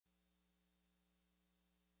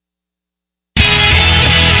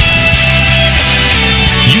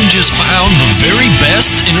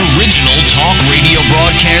best in original talk radio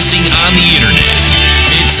broadcasting on the internet.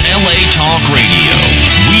 It's LA Talk Radio.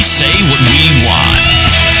 We say what we want.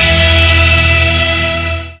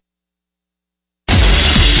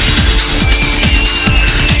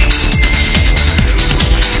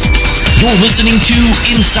 You're listening to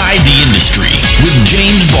Inside the Industry with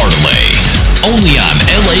James Bartolet, only on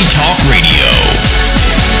LA Talk Radio.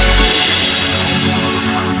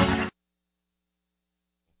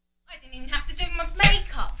 I didn't even have to do my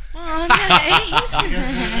makeup. Oh, nice.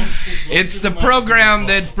 It's the program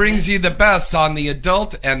that brings you the best on the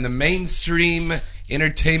adult and the mainstream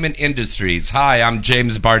entertainment industries. Hi, I'm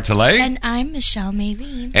James Bartolet. And I'm Michelle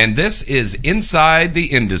Maylene. And this is Inside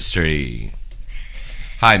the Industry.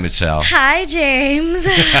 Hi, Michelle. Hi, James.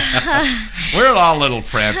 We're all a little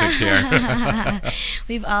frantic here.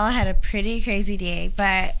 We've all had a pretty crazy day,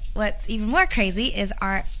 but what's even more crazy is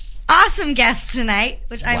our awesome guest tonight,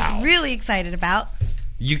 which I'm really excited about.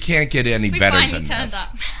 You can't get any better than this. We finally turned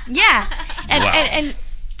up. Yeah.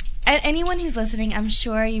 And anyone who's listening, I'm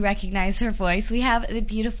sure you recognize her voice. We have the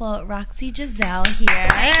beautiful Roxy Giselle here.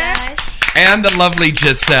 Hey, guys. And the lovely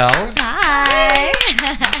Giselle. Hi.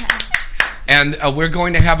 And we're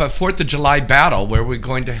going to have a 4th of July battle where we're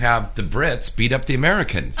going to have the Brits beat up the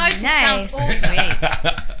Americans. Oh, this Nice. sounds all sweet.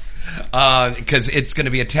 Because it's going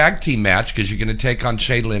to be a tag team match because you're going to take on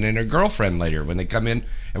Shaylin and her girlfriend later when they come in,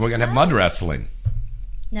 and we're going to have mud wrestling.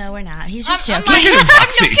 No, we're not. He's just I'm joking. like,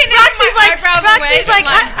 Roxy. Roxy's like,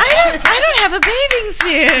 I don't have a bathing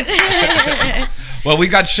suit. Well, we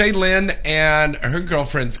got Shaylin and her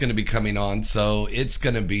girlfriend's going to be coming on, so it's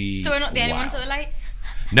going to be. So we're not the only ones that are late?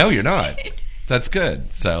 No, you're not. That's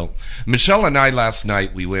good. So, Michelle and I last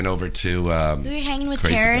night, we went over to... We were hanging with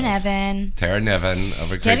Crazy Tara and Girls. Evan. Tara and Evan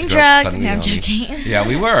over Getting Crazy Girls. drunk. Suddenly No, I'm Only. joking. Yeah,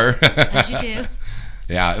 we were. As you do.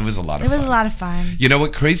 Yeah, it was a lot of It fun. was a lot of fun. You know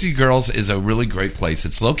what? Crazy Girls is a really great place.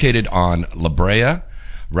 It's located on La Brea,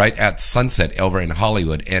 right at Sunset over in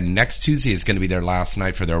Hollywood. And next Tuesday is going to be their last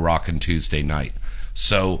night for their Rockin' Tuesday night.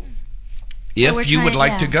 So if you would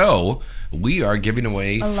like to go, we are giving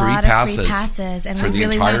away A free lot passes, of free passes, and for we the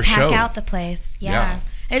really entire want to pack show. out the place. Yeah. Yeah.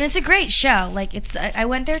 And it's a great show. Like I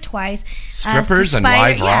went there twice. Strippers The and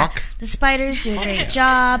live rock. The Spiders do a great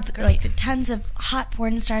job. Like tons of hot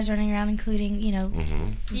porn stars running around, including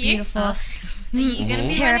beautiful Are you going to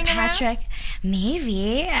be Tara running Patrick.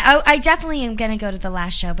 Maybe. I definitely am going to go to the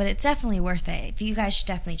last show, but it's definitely worth it. You guys should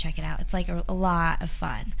definitely check it out. It's like a lot of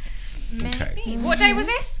fun. around? Okay. Maybe. What day was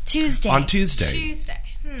this? Tuesday. On Tuesday. Tuesday.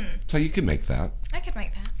 So you can make that. I could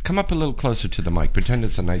make that. Come up a little closer to the mic. Pretend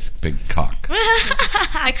it's a nice big cock.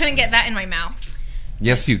 I couldn't get that in my mouth.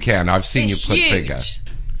 Yes, you can. I've seen It's you put huge.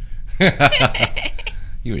 bigger.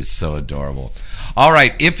 You are so adorable. All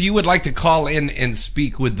right. If you would like to call in and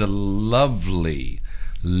speak with the lovely,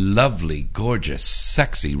 gorgeous,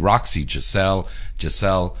 sexy Roxy Giselle,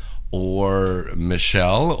 or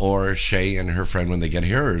Michelle, or Shay and her friend when they get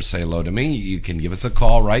here, or say hello to me, you can give us a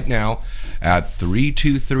call right now at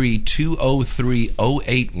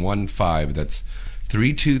 323-203-0815. That's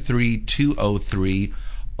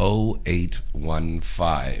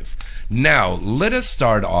 323-203-0815. Now, let us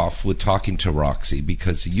start off with talking to Roxy,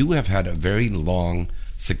 because you have had a very long,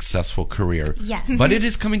 successful career. Yes. But it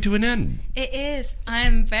is coming to an end. It is.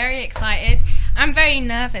 I'm very excited. I'm very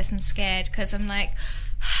nervous and scared because I'm like,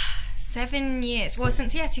 7 years. Well,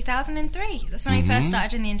 since 2003. That's when I first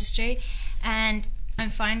started in the industry, and I'm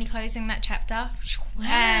finally closing that chapter. Wow.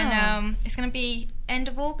 And it's going to be end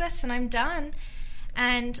of August, and I'm done.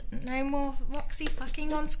 And no more Roxy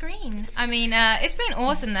fucking on screen. I mean, it's been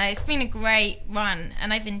awesome though. It's been a great run,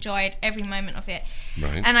 and I've enjoyed every moment of it.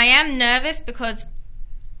 Right. And I am nervous because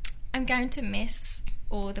I'm going to miss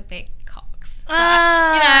all the big cocks.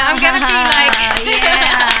 I'm going to be like,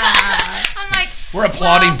 I'm like, We're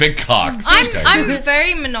applauding big cocks. Okay. I'm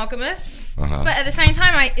very monogamous, Uh-huh. but at the same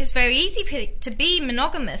time, it's very easy to be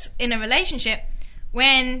monogamous in a relationship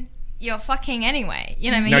when you're fucking anyway. You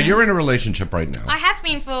know what I mean? Now, you're in a relationship right now. I have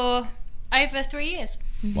been for over 3 years.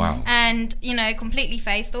 Wow. And, completely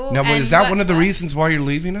faithful. Now, and is that one worked of the well. reasons why you're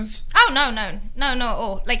leaving us? Oh, no, not at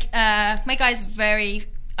all. Like, my guy's very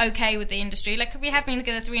okay with the industry. Like, we have been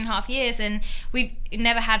together 3.5 years, and we've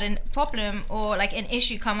never had a problem or, like, an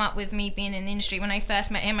issue come up with me being in the industry. When I first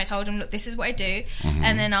met him, I told him, look, this is what I do.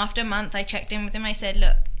 And then after a month, I checked in with him. I said,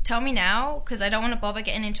 look, tell me now, because I don't want to bother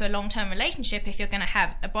getting into a long-term relationship if you're going to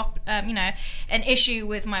have an issue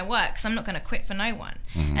with my work, because I'm not going to quit for no one.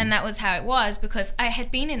 And that was how it was, because I had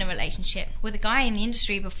been in a relationship with a guy in the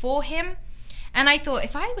industry before him, And I thought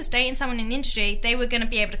if I was dating someone in the industry, they were going to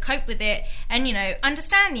be able to cope with it and, you know,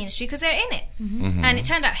 understand the industry because they're in it. Mm-hmm. And it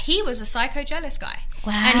turned out he was a psycho jealous guy.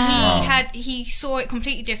 Wow. And he saw it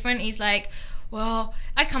completely different. He's like, well,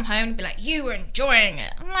 I'd come home and be like, you were enjoying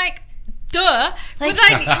it. I'm like, duh. Like,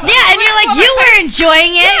 and you're like, you were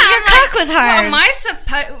enjoying it. Yeah, your cock was hard.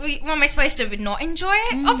 What am I supposed to not enjoy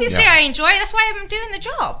it? Obviously, I enjoy it. That's why I'm doing the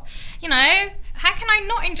job. You know, how can I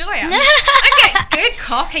not enjoy it? I get good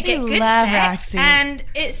cock. I get good sex, Roxy. and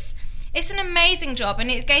it's an amazing job. And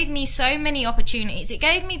it gave me so many opportunities. It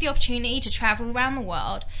gave me the opportunity to travel around the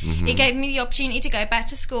world. Mm-hmm. It gave me the opportunity to go back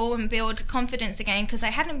to school and build confidence again because I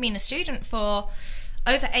hadn't been a student for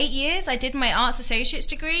over 8 years. I did my arts associate's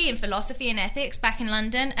degree in philosophy and ethics back in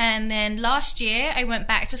London, and then last year I went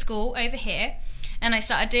back to school over here and I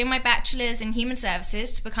started doing my bachelor's in human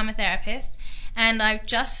services to become a therapist, and I'm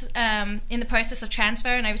just in the process of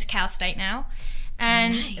transferring over to Cal State now,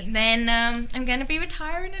 and then I'm going to be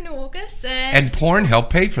retiring in August, and porn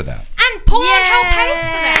helped pay for that. And porn helped pay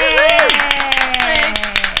for that.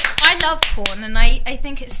 So, I love porn, and I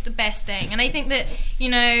think it's the best thing, and I think that, you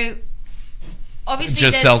know, obviously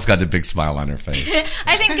Giselle's got a big smile on her face.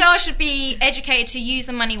 I think girls should be educated to use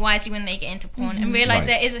the money wisely when they get into porn and realize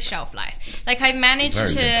there is a shelf life. Like I've managed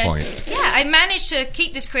good point. Yeah, I managed to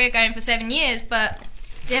keep this career going for 7 years, but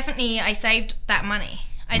definitely I saved that money.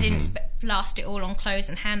 I didn't blast it all on clothes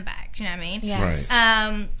and handbags. You know what I mean? Yes.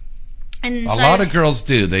 Right. And a lot of girls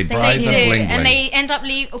do. They buy the bling bling. And they end up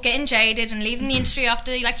getting jaded and leaving the industry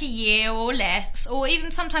after like a year or less, or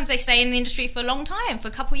even sometimes they stay in the industry for a long time, for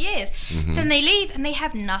a couple of years. Then they leave and they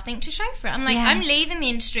have nothing to show for it. I'm like, I'm leaving the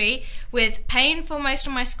industry with paying for most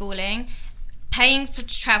of my schooling, paying for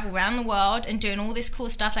to travel around the world and doing all this cool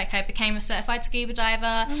stuff. Like I became a certified scuba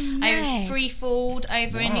diver. I free-falled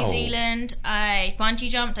over in New Zealand. I bungee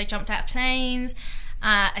jumped. I jumped out of planes.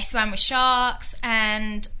 I swam with sharks,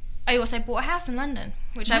 and I also bought a house in London,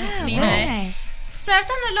 which I've, you know. Nice. So I've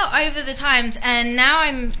done a lot over the times, and now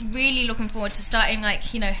I'm really looking forward to starting,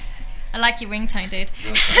 like, you know, I like your ringtone, dude.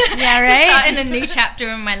 Yeah, right? To starting a new chapter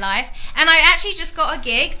in my life. And I actually just got a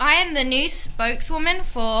gig. I am the new spokeswoman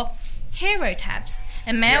for Hero Tabs.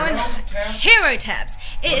 Hero Tabs.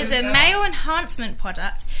 It is a male enhancement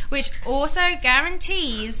product which also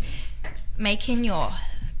guarantees making your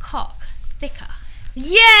cock thicker.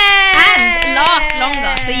 Yeah, and last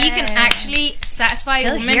longer, so you can actually satisfy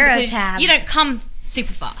your woman because tabs. You don't come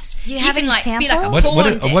super fast. You have can like be like a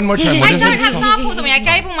one more time. I don't have samples on me. I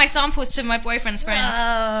gave all my samples to my boyfriend's friends.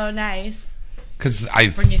 Oh, nice. Because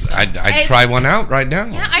I'd try one out right now.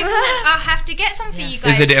 Yeah, I'll have to get some for you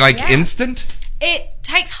guys. Is it like instant? It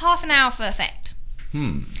takes half an hour for effect.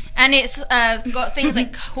 And it's got things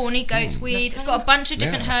like horny goat's weed. It's got a bunch of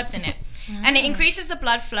different herbs in it. And it increases the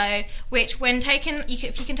blood flow, which when taken,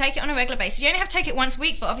 if you can take it on a regular basis, you only have to take it once a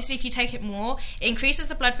week, but obviously if you take it more, it increases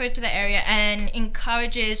the blood flow to the area and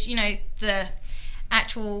encourages, you know, the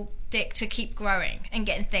actual dick to keep growing and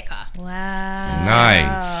getting thicker. Wow. So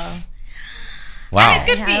nice. Wow. And it's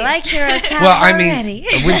good for you. I like Hero Tabs well, I already.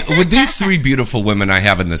 mean, with these three beautiful women I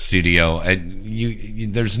have in the studio,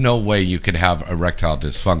 there's no way you could have erectile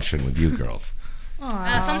dysfunction with you girls.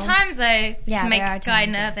 Sometimes, though, it can make a guy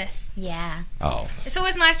nervous. Yeah. Oh. It's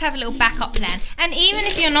always nice to have a little backup plan. And even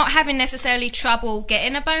if you're not having necessarily trouble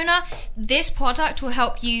getting a boner, this product will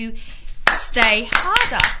help you stay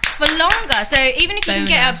harder for longer. So even if you can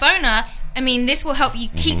get a boner, I mean, this will help you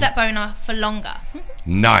keep that boner for longer.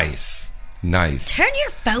 Nice. Turn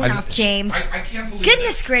your phone off, James. I can't believe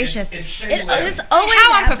Goodness this. gracious. It's It always How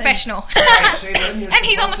happens. unprofessional. And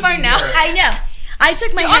he's on the phone now. I know. I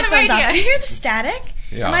took my headphones radio. off. Do you hear the static?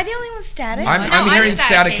 Yeah. Am I the only one static? I'm hearing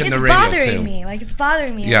static in the radio It's bothering too. me. Like, it's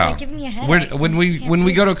bothering me. Yeah. It's like giving me a headache. When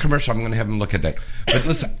we go to a commercial, I'm going to have them look at that. But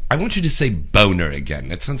listen, I want you to say boner again.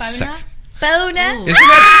 That sounds sexy. Boner. Isn't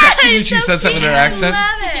that sexy when she says that with her accent? I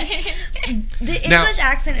love it. The English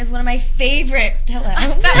accent is one of my favorite. Hello.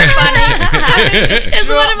 That's funny. It's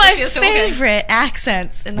one of my favorite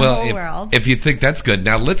accents in the whole world. If you think that's good,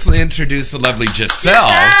 now let's introduce the lovely Giselle,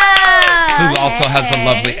 who also has a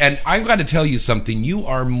lovely. And I've got to tell you something. You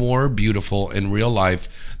are more beautiful in real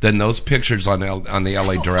life than those pictures on the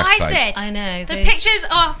LA Direct site. Said. I know. The pictures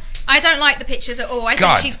are. I don't like the pictures at all. I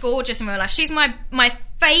think she's gorgeous in real life. She's my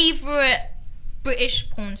favourite British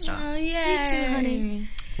porn star. Oh, yeah. You too, honey.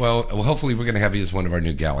 Well, hopefully we're going to have you as one of our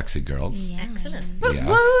new Galaxy girls. Yeah. Excellent.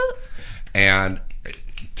 Yeah. And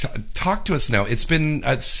talk to us now. It's been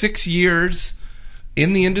 6 years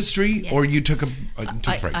in the industry, or you took a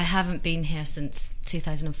break? I haven't been here since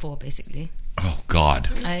 2004, basically. Oh, God.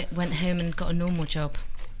 I went home and got a normal job.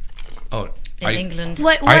 Oh, in England.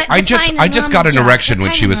 I just got an erection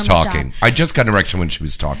when she was talking. I just got an erection when she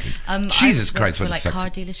was talking. Jesus Christ, what a sexy... car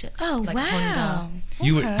dealerships. Oh, like wow. Honda.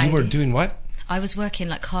 You were doing what? I was working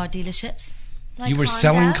like car dealerships. Like you were Honda?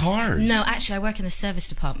 selling cars. No, actually, I work in the service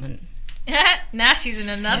department. Now she's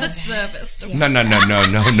in another service.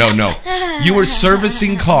 No. You were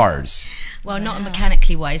servicing cars. Well, not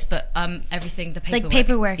mechanically wise, but everything, the paperwork. Like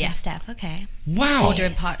paperwork and stuff, okay. Wow.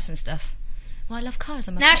 Ordering parts and stuff. Well, I love cars.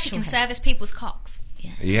 I'm a Now she petrol can head. service people's cocks.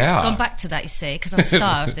 Yeah. I've gone back to that, you see, because I'm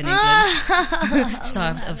starved in England.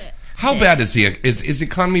 Starved of... How bad is the is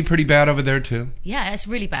economy pretty bad over there too? Yeah, it's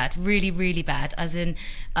really bad. Really, really bad. As in,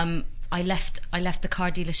 I left the car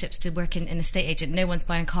dealerships to work in estate agent. No one's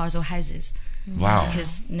buying cars or houses. Wow.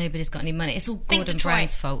 Because nobody's got any money. It's all Think Gordon Detroit.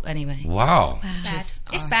 Brown's fault anyway. Wow.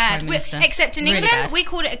 It's bad. Except in Really England, bad. we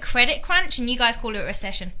called it a credit crunch, and you guys call it a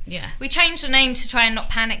recession. Yeah. We changed the name to try and not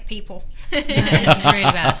panic people. It's really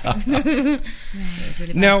bad. It's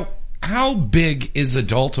really bad. Now, how big is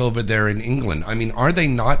adult over there in England? I mean, are they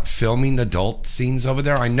not filming adult scenes over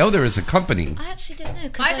there? I know there is a company. I actually don't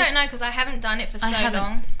know. I don't know because I haven't done it for so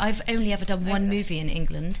long. I've only ever done one movie in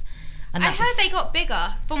England. And I heard they got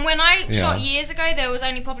bigger. From when I shot years ago, there was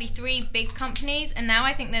only probably 3 big companies, and now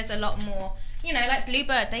I think there's a lot more. You know, like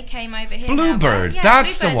Bluebird, they came over here. Bluebird, now.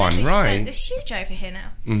 that's the Bluebird, one, right? It's huge over here now.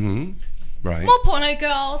 Mm-hmm. Right. More porno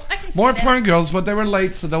girls. I can see More them. porn girls, but they were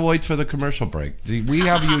late, so they'll wait for the commercial break. We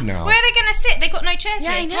have you now. Where are they going to sit? They've got no chairs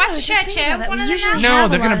Yeah, here. I Do know, I have I to was share a just chair thinking with about one that. of We them usually now? No, have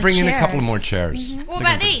they're a going lot to of bring in a couple of chairs. more chairs. What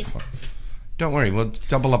about these? Don't worry, we'll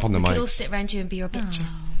double up on the We mic. could all sit around you and be your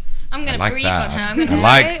bitches. I'm going to like breathe that. on her. I'm going I to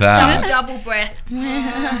like that. double breath.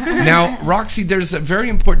 Now, Roxy, there's a very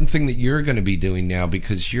important thing that you're going to be doing now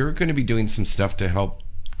because you're going to be doing some stuff to help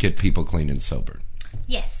get people clean and sober.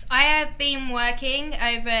 Yes, I have been working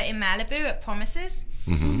over in Malibu at Promises,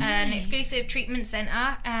 an exclusive treatment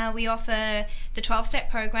center. We offer the 12-step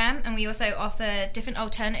program, and we also offer different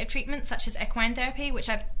alternative treatments such as equine therapy, which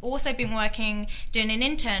I've also been doing an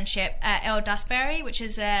internship at El Dustberry, which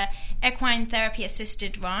is a equine therapy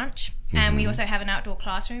assisted ranch, and we also have an outdoor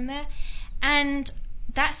classroom there. And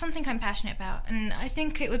that's something I'm passionate about, and I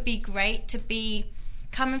think it would be great to be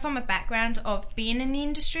coming from a background of being in the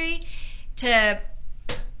industry to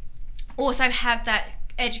also have that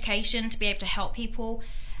education to be able to help people.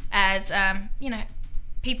 As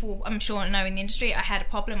people I'm sure know in the industry, I had a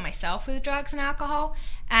problem myself with drugs and alcohol,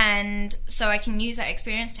 and so I can use that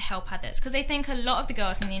experience to help others, because I think a lot of the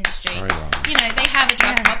girls in the industry, they have a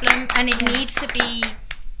drug problem, and it needs to be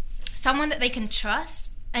someone that they can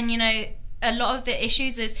trust. And a lot of the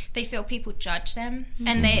issues is they feel people judge them,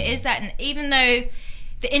 and there is that. And even though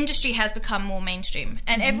the industry has become more mainstream,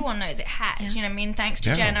 and everyone knows it has, thanks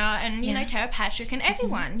to Jenna and, Tara Patrick and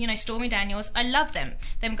everyone, Stormy Daniels, I love them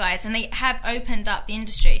guys, and they have opened up the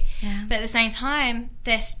industry. Yeah. But at the same time,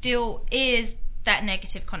 there still is that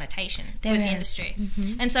negative connotation with the industry.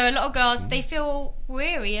 And so a lot of girls, they feel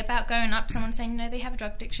weary about going up to someone saying, they have a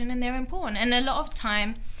drug addiction and they're in porn. And a lot of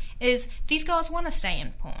time is these girls want to stay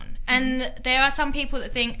in porn, and there are some people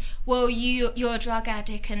that think, well, you're a drug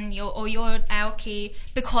addict and you're alky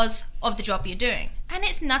because of the job you're doing, and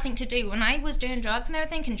it's nothing to do. When I was doing drugs and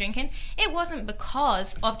everything and drinking, it wasn't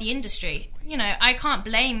because of the industry. I can't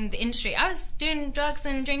blame the industry. I was doing drugs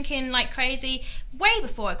and drinking like crazy way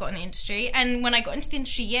before I got in the industry, and when I got into the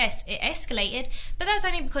industry, yes, it escalated, but that was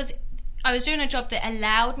only because I was doing a job that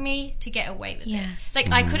allowed me to get away with it.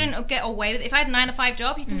 Like, I couldn't get away with it. If I had a 9-to-5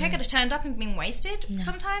 job, you think I could have turned up and been wasted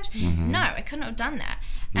sometimes? No, I couldn't have done that.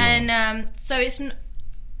 No. And so it's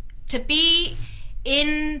to be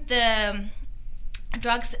in the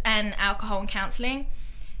drugs and alcohol and counselling,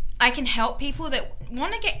 I can help people that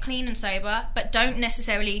want to get clean and sober but don't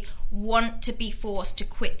necessarily want to be forced to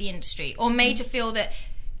quit the industry or made to feel that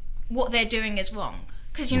what they're doing is wrong.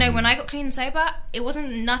 Because, when I got clean and sober, it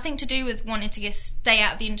wasn't nothing to do with wanting to stay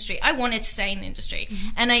out of the industry. I wanted to stay in the industry.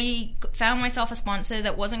 And I found myself a sponsor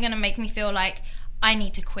that wasn't going to make me feel like I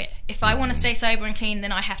need to quit. If I want to stay sober and clean,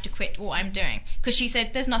 then I have to quit what I'm doing. Because she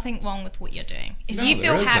said, there's nothing wrong with what you're doing. If you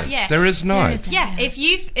feel happy, there is not. If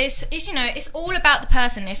you, it's all about the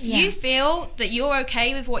person. If you feel that you're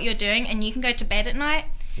okay with what you're doing and you can go to bed at night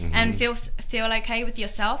and feel okay with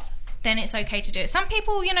yourself, then it's okay to do it. Some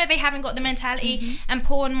people, they haven't got the mentality, and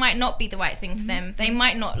porn might not be the right thing for them. They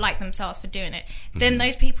might not like themselves for doing it. Then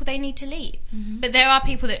those people, they need to leave. But there are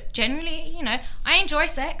people that generally, I enjoy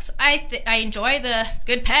sex. I enjoy the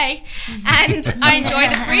good pay, and I enjoy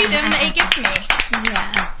the freedom that it gives me.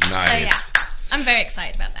 Nice. So, I'm very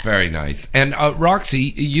excited about that. Very nice. And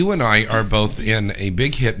Roxy, you and I are both in a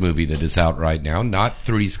big hit movie that is out right now, not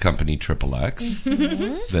Three's Company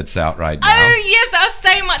XXX, that's out right now. Oh, yes, that was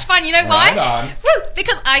so much fun. You know Right why? on. Woo!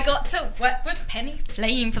 Because I got to work with Penny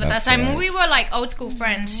Flame for the That's first time. right. We were like old school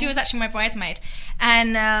friends. She was actually my bridesmaid,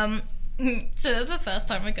 and so it was the first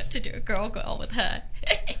time I got to do a girl with her.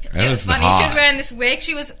 It was was funny. hot. She was wearing this wig.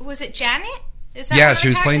 Was it Janet? Is that Yeah, one of she the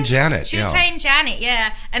was playing characters? Janet, She was yeah. playing Janet,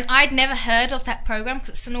 yeah. And I'd never heard of that program because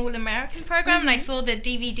it's an all-American program, and I saw the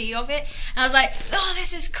DVD of it, and I was like, oh,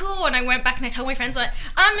 this is cool. And I went back and I told my friends, like,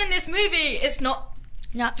 I'm in this movie. It's not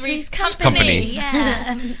Three's Company.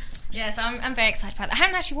 Yeah. Yeah, so I'm very excited about that. I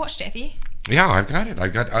haven't actually watched it, have you? Yeah, I've got it.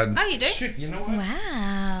 Oh, you do? Shit, you know what?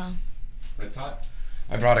 Wow. I thought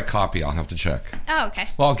I brought a copy. I'll have to check. Oh, okay.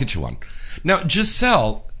 Well, I'll get you one. Now,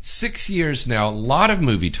 Giselle, 6 years now, a lot of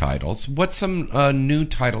movie titles. What's some new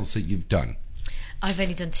titles that you've done? I've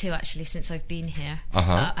only done 2 actually since I've been here,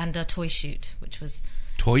 and a toy shoot, which was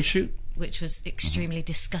Toy shoot? extremely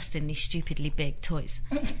disgustingly, stupidly big toys,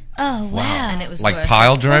 Oh, wow. and it was Like worse.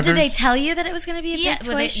 pile Well, drivers? did they tell you that it was going to be a big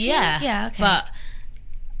toy well, shoot? yeah, Yeah, okay. But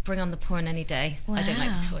bring on the porn any day. I don't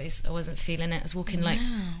like the Wow. toys. I wasn't feeling it. I was walking like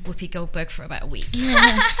Whoopi Goldberg for about a week. Yeah,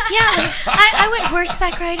 I went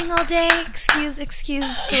horseback riding all day. Excuse the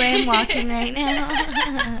way I'm walking right now.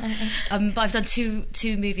 But I've done two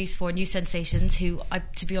movies for New Sensations, who,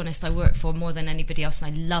 to be honest, I work for more than anybody else,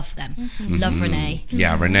 and I love them. Love Renee.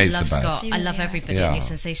 Yeah, Renee's Love the best. Scott. I love everybody Yeah. at New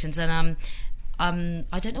Sensations. And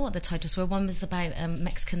I don't know what the titles were. One was about a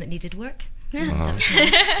Mexican that needed work. That was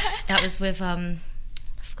nice. That was with I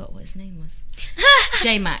forgot what his name was.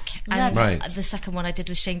 J-Mac. And Right. the second one I did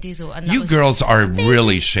was Shane Diesel. And that You was, girls are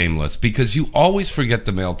really shameless because you always forget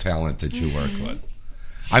the male talent that you work with.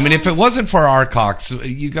 I mean, if it wasn't for our cocks,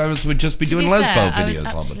 you guys would just be to doing be lesbo fair, I would videos all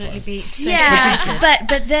the absolutely time. be so Yeah, rejected.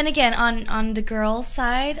 but then again, on the girls'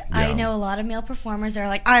 side, I Yeah. know a lot of male performers that are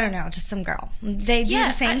like, I don't know, just some girl. They do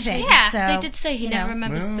the same actually, thing. yeah, so, they did say he you never know.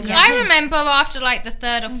 remembers the girl's I names. remember after like the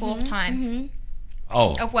third or fourth time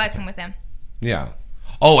Oh, of working with him. yeah.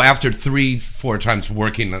 Oh, after 3-4 times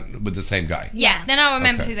working with the same guy. Yeah, then I'll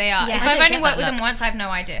remember Okay. who they are. Yeah. If I I've don't only get worked that with them luck. once, I have no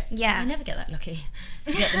idea. I Yeah. never get that lucky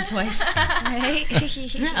to get them twice. Right?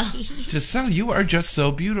 Giselle, you are just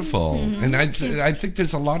so beautiful. And I think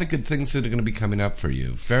there's a lot of good things that are going to be coming up for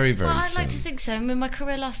you very, very Well, I'd soon. like to think so. I mean, my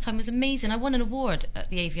career last time was amazing. I won an award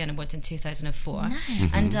at the AVN Awards in 2004.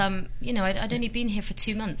 And, I'd only been here for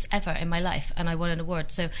 2 months ever in my life, and I won an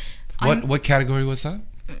award. So, What category was that?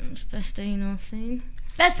 best anal scene.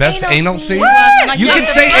 Best anal scene? And I You don't- can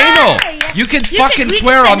say anal. You can fucking we can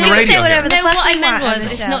swear say- on we the can say radio. whatever here. the No, fuck what we I meant want on was,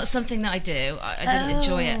 the it's show. not something that I do. I didn't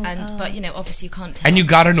enjoy it, but obviously you can't tell. And you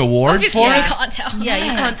got an award Obviously, for I it? can't tell. yeah,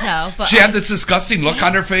 you can't tell. But She had this disgusting look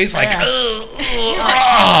on her face, like,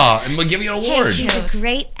 Yeah. and we'll give you an award. Hey, she's a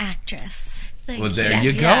great actress. Thank Well, you. there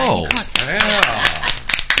you Yeah, go. you can't tell.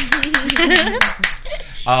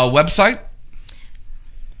 Yeah. Website?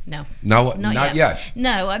 No, No, not, not yet.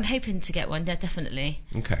 No, I'm hoping to get one. Yeah, definitely,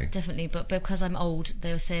 Okay. definitely. But because I'm old,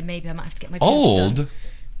 they were saying maybe I might have to get my boobs done. Old?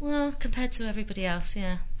 Well, compared to everybody else,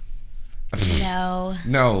 yeah. No.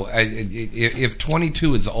 No, if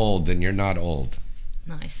 22 is old, then you're not old.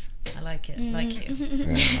 Nice. I like it. Like you.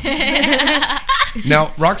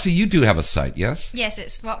 Now, Roxy, you do have a site, yes? Yes,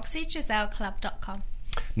 it's RoxyGiselleClub.com.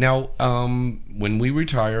 Now, when we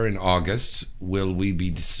retire in August, will we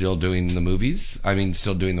be still doing the movies? I mean,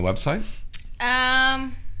 still doing the website?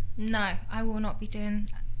 No, I will not be doing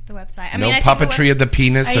the website. I No mean, I think the puppetry of the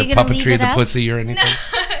penis Are or you gonna leave puppetry of it the up? pussy or anything?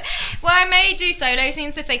 Well, I may do solo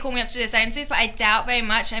scenes if they call me up to do solo scenes, but I doubt very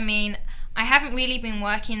much. I mean, I haven't really been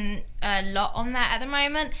working a lot on that at the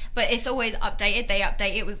moment, but it's always updated. They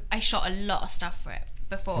update it with. I shot a lot of stuff for it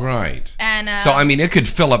before, Right. And So, I mean, it could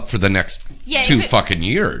fill up for the next Yeah, it 2 could- fucking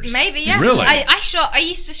years. maybe yeah. Really? I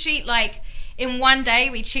used to shoot like in one day.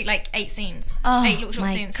 We'd shoot like 8 scenes, Oh, 8 little short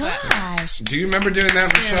my scenes. for it. gosh. Do you remember doing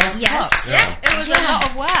that, Michelle? Yes. Yeah, it was a lot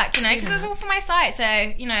of work, because it was all for my site. So,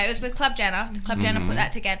 it was with Club Jenna. Club Jenna put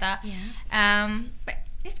that together. Yeah. But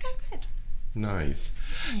it's going good. Nice.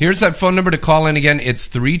 Here's that phone number to call in again. It's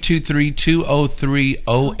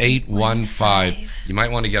 323-203-0815. You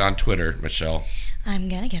might want to get on Twitter, Michelle, I'm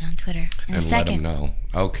going to get on Twitter in a and let them second. know.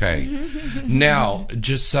 Okay. Now,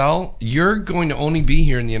 Giselle, you're going to only be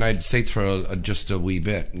here in the United States for just a wee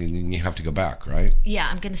bit, and then you have to go back, right? Yeah,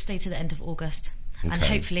 I'm going to stay to the end of August. And Okay.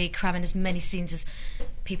 hopefully cram in as many scenes as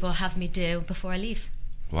people have me do before I leave.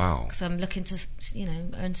 Wow. So I'm looking to,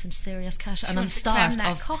 earn some serious cash. And I'm wants to cram starved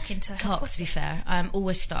that of cock into her cock, to pussy. be fair. I'm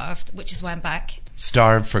always starved, which is why I'm back.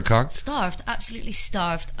 Starved for cock? Starved, absolutely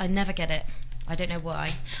starved. I never get it. I don't know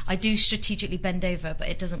why. I do strategically bend over, but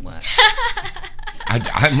it doesn't work.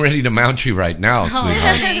 I'm ready to mount you right now,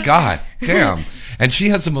 sweetheart. really? God damn. And she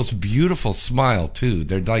has the most beautiful smile, too.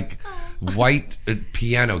 They're like white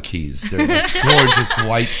piano keys. They're like gorgeous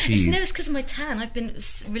white keys. No, it's because of my tan. I've been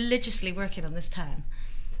religiously working on this tan.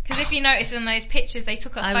 Because if you notice in those pictures, they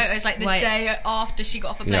took up photos like the day after she got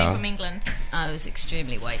off a plane from England. I was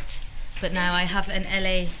extremely white. But now I have an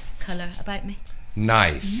LA colour about me.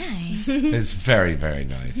 Nice. It's very, very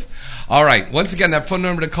nice. All right. Once again, that phone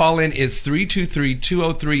number to call in is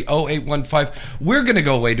 323-203-0815. We're going to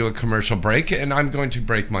go away to a commercial break, and I'm going to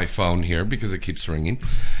break my phone here because it keeps ringing.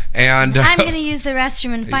 And I'm going to use the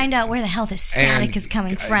restroom and find out where the hell this static is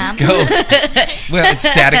coming from. Well, it's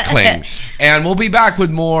static cling. And we'll be back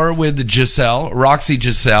with more with Giselle, Roxy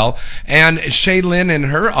Giselle, and Shaylin and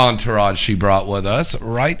her entourage she brought with us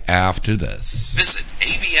right after this. Visit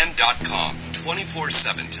avn.com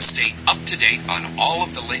 24/7 to stay up to date on all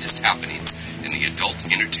of the latest happenings in the adult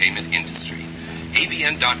entertainment industry.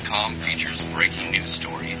 avn.com features breaking news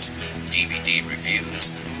stories, DVD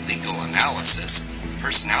reviews, legal analysis,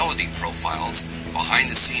 personality profiles,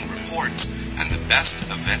 behind-the-scene reports, and the best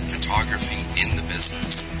event photography in the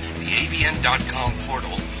business. The avn.com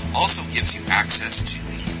portal also gives you access to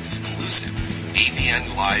the exclusive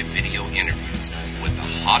AVN Live video interviews with the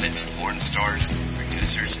hottest porn stars,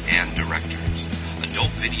 producers, and directors. Adult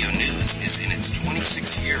Video News is in its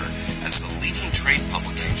 26th year as the leading trade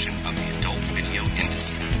publication of the adult video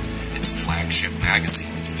industry. Its flagship magazine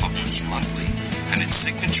is published monthly, and its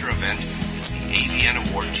signature event is the AVN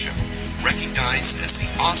Award Show, recognized as the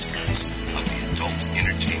Oscars of the adult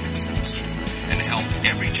entertainment industry, and held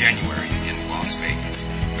every January in Las Vegas.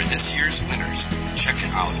 For this year's winners, check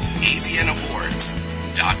out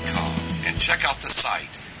avnawards.com and check out the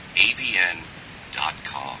site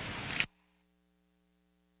avn.com.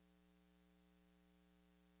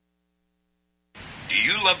 Do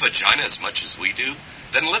you love vagina as much as we do?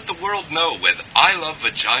 Then let the world know with I Love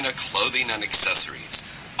Vagina clothing and accessories.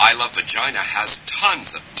 I Love Vagina has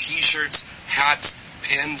tons of t-shirts, hats,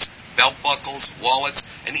 pins, belt buckles, wallets,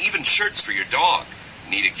 and even shirts for your dog.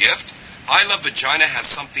 Need a gift? I Love Vagina has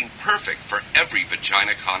something perfect for every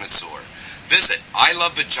vagina connoisseur. Visit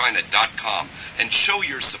ilovevagina.com and show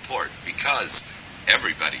your support because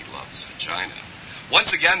everybody loves vagina.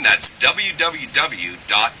 Once again, that's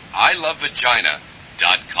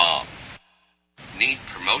www.ilovevagina.com. Need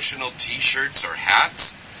promotional t-shirts or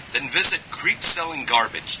hats? Then visit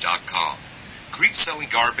creepsellinggarbage.com. Creep Selling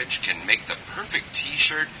Garbage can make the perfect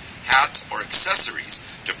t-shirt, hats, or accessories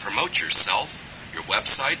to promote yourself, your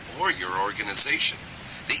website, or your organization.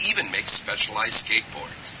 They even make specialized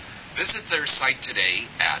skateboards. Visit their site today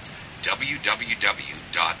at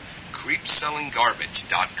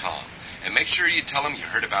www.creepsellinggarbage.com and make sure you tell them you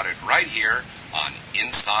heard about it right here on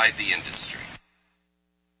Inside the Industry.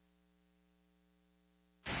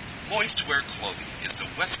 Moistwear Clothing is the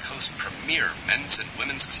West Coast premier men's and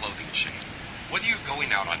women's clothing chain. Whether you're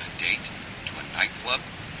going out on a date, to a nightclub,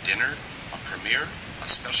 dinner, a premiere, a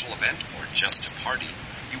special event, or just a party,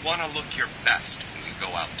 you want to look your best when you go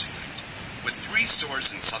out tonight. With 3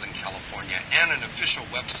 stores in Southern California and an official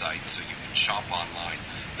website so you can shop online,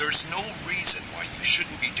 there's no reason why you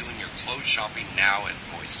shouldn't be doing your clothes shopping now at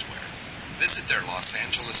Moistwear. Visit their Los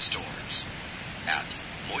Angeles stores at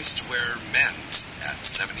Moistwear Men's at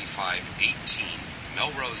 7518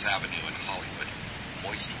 Melrose Avenue in Hollywood,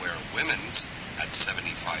 Moistwear Women's at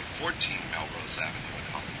 7514 Melrose Avenue in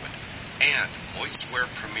Hollywood, and Moistwear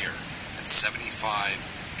Premier at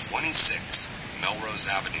 7526 Melrose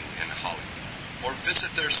Avenue in Hollywood. Or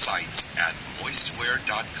visit their sites at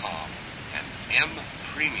moistwear.com and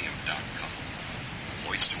mpremium.com.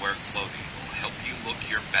 Moistwear Clothing will help you look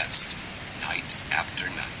your best night after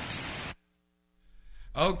night.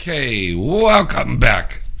 Okay, welcome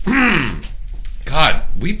back. God,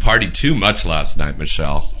 we partied too much last night,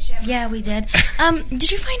 Michelle. Yeah, we did.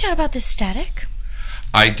 Did you find out about the static?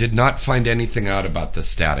 I did not find anything out about the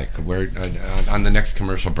static. We're on the next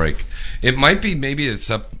commercial break. It might be, maybe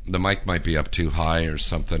it's up, the mic might be up too high or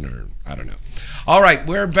something, or I don't know. All right,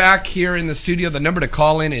 we're back here in the studio. The number to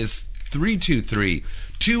call in is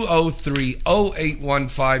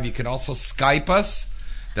 323-203-0815. You can also Skype us.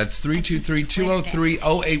 That's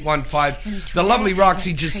 323-203-0815. The lovely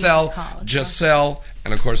Roxy Giselle,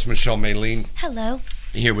 and of course Michelle Maylene. Hello.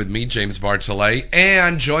 Here with me, James Bartolet,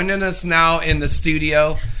 and joining us now in the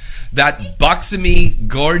studio, that buxomy,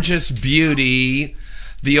 gorgeous beauty,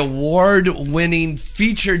 the award-winning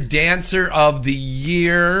featured dancer of the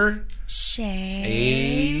year,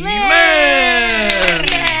 Shaylin.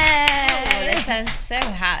 That sounds so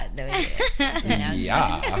hot, though.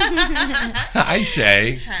 Yeah. Hi,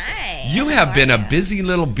 Shay. Hi. You have been a busy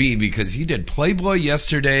little bee because you did Playboy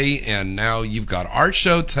yesterday, and now you've got our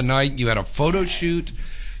show tonight. You had a photo shoot.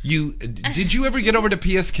 Did you ever get over to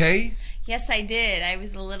PSK? Yes, I did. I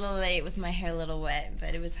was a little late with my hair a little wet,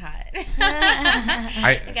 but it was hot.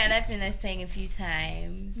 I got up and I sang a few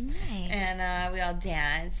times. Nice. And we all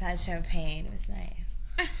danced, had champagne. It was nice.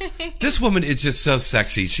 This woman is just so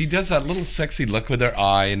sexy. She does that little sexy look with her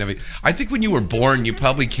eye and everything. I think when you were born, you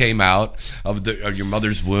probably came out of your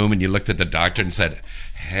mother's womb and you looked at the doctor and said,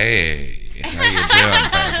 "Hey, how you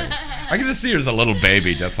doing, baby?" I can just see her as a little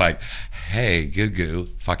baby, just like, "Hey, goo goo,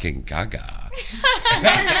 fucking gaga."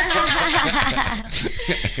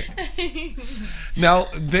 Now,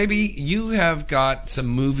 baby, you have got some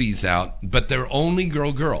movies out, but they're only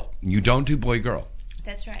girl. You don't do boy-girl.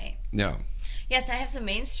 That's right. No. Yes, I have some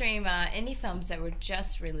mainstream indie films that were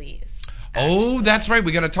just released. Oh, that's right.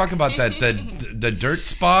 We got to talk about that. The dirt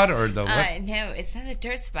spot or the what? No, it's not the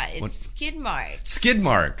dirt spot. It's What? skid marks. Skid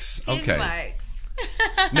marks. Skid Okay. marks.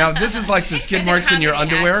 Now this is like the skid It's a marks in your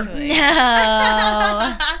comedy, underwear. actually.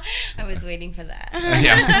 No. I was waiting for that.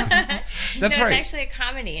 Yeah, that's No, right. It's actually a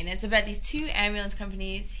comedy, and it's about these two ambulance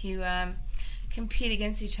companies who compete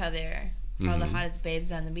against each other for all the hottest babes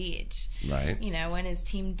on the beach. Right. You know, one is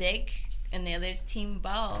Team Dick, and the other's Team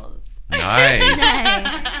Balls.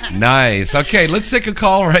 Nice. Nice. Okay, let's take a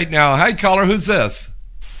call right now. Hi, caller. Who's this?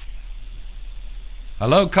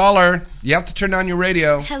 Hello, caller. You have to turn on your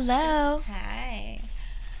radio. Hello. Hi.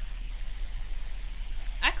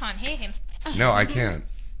 I can't hear him. No, I can't,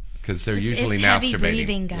 because they're usually it's heavy masturbating.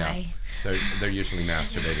 breathing, guy. Yeah, they're usually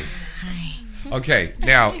masturbating. Okay,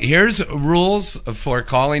 now here's rules for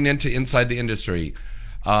calling into Inside the Industry.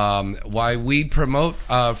 Why we promote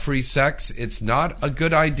free sex, it's not a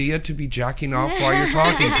good idea to be jacking off while you're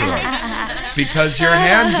talking to us, because your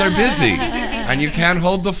hands are busy and you can't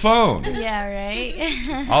hold the phone. Yeah,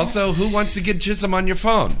 right? Also, who wants to get jism on your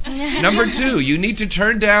phone? Number 2, you need to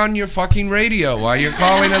turn down your fucking radio while you're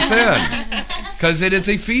calling us in, because it is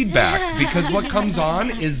a feedback, because what comes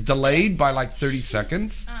on is delayed by like 30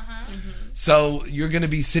 seconds. So you're going to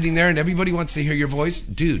be sitting there and everybody wants to hear your voice.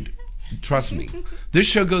 Dude, trust me. This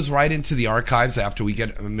show goes right into the archives after we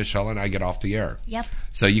get Michelle and I get off the air. Yep.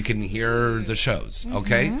 So you can hear the shows,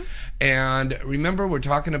 okay? And remember, we're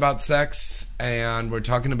talking about sex and we're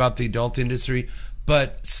talking about the adult industry,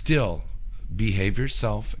 but still, behave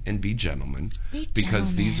yourself and be gentlemen.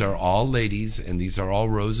 Because these are all ladies and these are all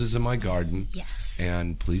roses in my garden. Yes.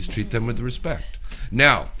 And please treat them with respect.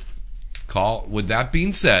 Now, with that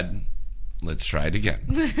being said, let's try it again.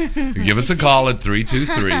 Give us a call at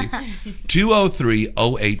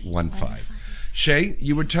 323-203-0815. Shay,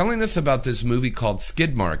 you were telling us about this movie called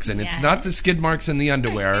Skid Marks, and it's not the skid marks in the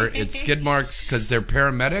underwear. It's skid marks because they're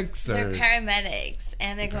paramedics? They're paramedics,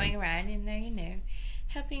 and they're going around and they're,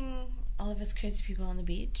 helping all of us crazy people on the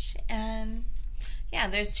beach. And, yeah,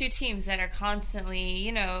 there's two teams that are constantly,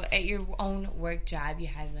 at your own work job, you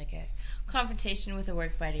have like a confrontation with a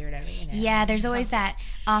work buddy or whatever, Yeah, there's always that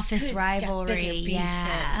office Who's got rivalry. bigger beef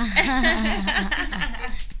Yeah.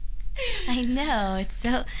 I know. It's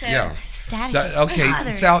so static. Okay,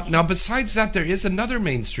 it's out. Now, besides that, there is another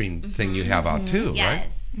mainstream thing you have out, too, right?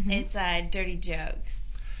 Yes. It's Dirty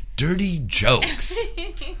Jokes. Dirty Jokes.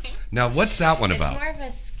 Now, what's that one about? It's more of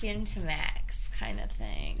a skin to max kind of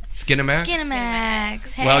thing. Skinamax?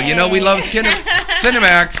 Skinamax. Hey. Well, we love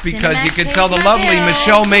Cinemax because you can Cinemax tell the pays lovely my bills.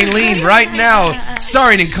 Michelle Maylene right now,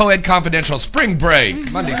 starring in Co-Ed Confidential Spring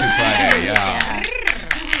Break, Monday through Friday. Yeah.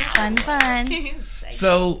 Fun.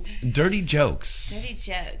 So, Dirty Jokes. Dirty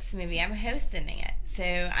Jokes. Maybe I'm hosting it. So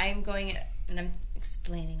I'm going and I'm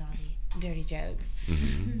explaining all the dirty jokes.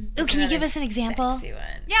 Ooh, can you give us an example? Sexy one.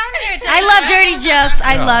 Yeah, I'm here. I love dirty jokes.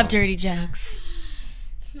 I love dirty jokes.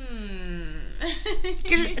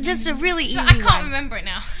 Just a really easy So I can't one. remember it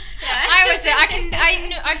now. I've heard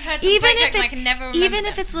some Even great if jokes and I can never remember even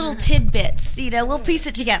if them. it's little tidbits, we'll piece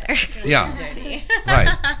it together. Yeah. Dirty. Right.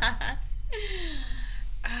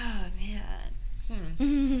 Oh, man.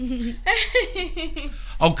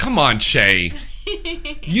 Oh, come on, Shay.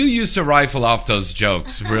 You used to rifle off those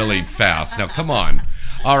jokes really fast. Now, come on.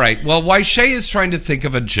 All right. Well, while Shay is trying to think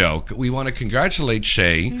of a joke, we want to congratulate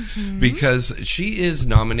Shay because she is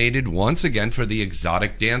nominated once again for the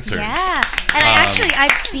Exotic Dancer. Yeah. And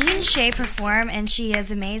I've seen Shay perform, and she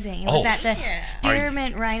is amazing. It was at the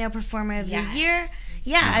Spearmint Rhino Performer of the Year.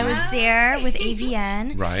 Yeah, I was there with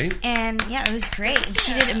AVN. Right. And, yeah, it was great. And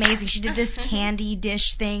she did amazing. She did this candy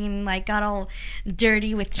dish thing and, got all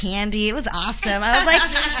dirty with candy. It was awesome. I was like,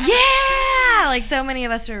 yeah! So many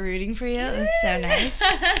of us were rooting for you. It was so nice.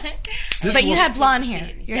 But you had blonde hair.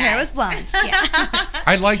 Your hair was blonde. Yeah.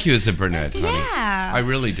 I like you as a brunette, honey. Yeah. I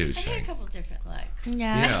really do, I had Shay. a couple different looks.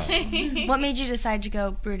 Yeah. Yeah. What made you decide to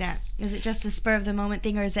go brunette? Is it just a spur of the moment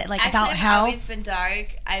thing, or is it like Actually, about I've health? always been dark.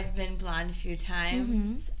 I've been blonde a few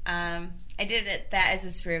times. I did that as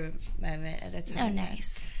a spur of the moment. That's Oh,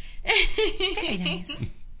 nice. Very nice.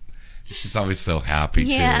 She's always so happy,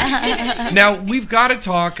 too. Yeah. Now, we've got to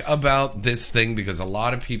talk about this thing because a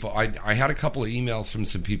lot of people, I had a couple of emails from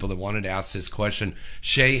some people that wanted to ask this question.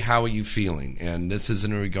 Shay, how are you feeling? And this is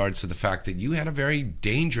in regards to the fact that you had a very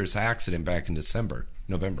dangerous accident back in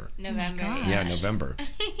November. Yeah, November.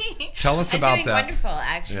 Tell us about I'm doing that. wonderful,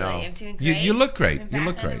 actually. Yeah. I'm doing great. You look great. I'm You back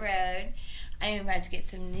look on great. the road. I am about to get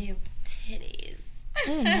some new titties.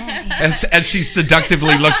 Ooh, nice. As she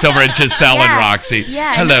seductively looks over at Giselle and Yeah. Roxy.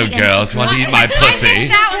 Yeah, Hello, and she girls. Want to eat my I pussy?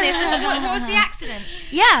 missed out on this. What was the accident?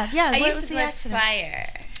 Yeah. I What used was to the blow accident? fire.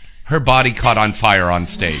 Her body caught on fire on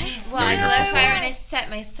stage. Well, I during her blew fire performance. and I set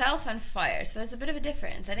myself on fire, so there's a bit of a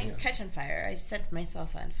difference. I didn't catch on fire. I set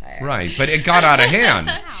myself on fire. Right, but it got out of hand.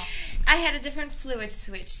 I had a different fluid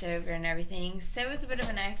switched over and everything, so it was a bit of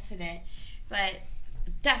an accident. But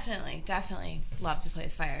definitely love to play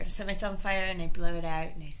with fire. I set myself on fire and I blow it out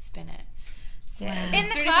and I spin it. So Wow. there's In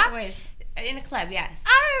the 3 club? different ways. In a club, yes.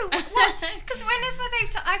 Oh, because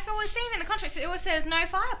whenever I've always seen in the contracts, it always says no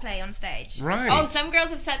fire play on stage. Right. Oh, some girls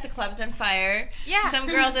have set the clubs on fire. Yeah. Some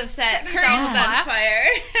girls have set themselves curtains on on fire.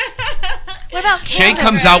 What about Shay candles?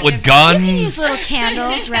 comes out with You can use guns, little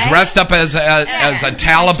candles, right? dressed up as a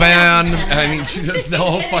Taliban. I mean, she does the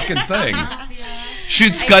whole fucking thing.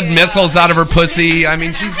 Shoots Scud missiles out of her pussy. I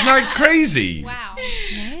mean, she's not crazy. Wow.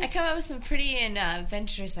 I come up with some pretty and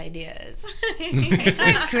adventurous ideas.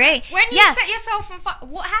 That's great. When you Yeah. set yourself on fire,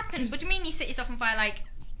 what happened? What do you mean you set yourself on fire? Like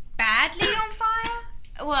badly on fire?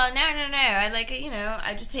 Well, no.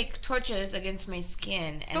 I just take torches against my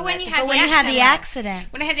skin. And But when let you the- had But when you had the accident,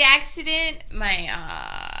 when I had the accident, my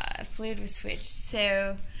fluid was switched. So,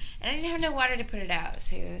 and I didn't have no water to put it out.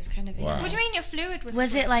 So it was kind of. Wow. What do you mean your fluid was? was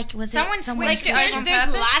it switched? like was Someone it switched it switched over on There's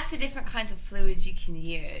purpose? lots of different kinds of fluids you can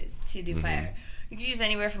use to do fire. You can use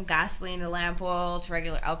anywhere from gasoline to lamp oil to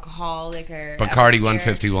regular alcohol, liquor. Bacardi beer.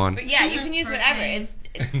 151. But yeah, you can use whatever. It's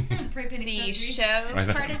Propane the accessories. show I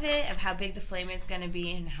know. part of it, of how big the flame is going to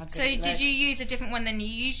be and how good So it did looks. you use a different one than you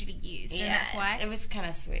usually used, and that's why It was kind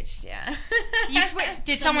of switched, yeah. you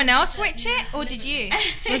did someone else switch it, or did you?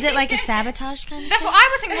 Was it like a sabotage kind of That's thing? what I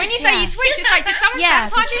was thinking. When you say Yeah. you switch, it's like did someone Yeah,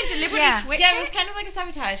 sabotage you and deliberately yeah. switch Yeah, it was it? kind of like a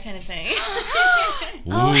sabotage kind of thing.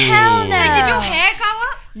 Oh, hell no. So did your hair go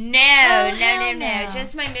up? No, hell no. no.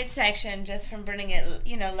 Just my midsection, just from burning it,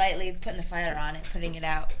 lightly, putting the fire on it, putting it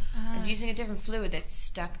out. And using a different fluid that's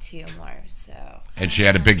stuck to you more, so. And she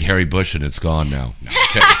had a big hairy bush and it's gone now. No,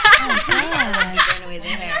 I'm kidding. Burn away the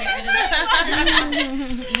hair.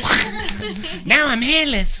 Now I'm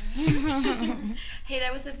hairless. Hey,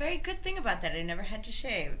 that was a very good thing about that. I never had to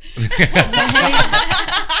shave.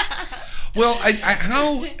 Well,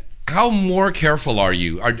 how more careful are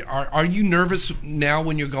you? Are you nervous now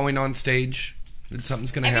when you're going on stage that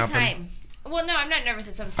something's going to Every happen? time. Well, no, I'm not nervous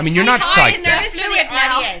that something's I mean, you're not I'm psyched. nervous for the Fluid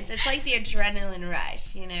now. audience. It's like the adrenaline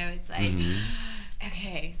rush, It's like,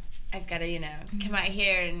 okay, I've got to, come out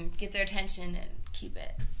here and get their attention and keep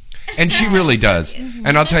it. And she really does.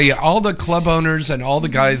 And I'll tell you, all the club owners and all the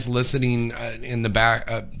guys listening in the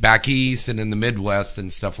back east and in the Midwest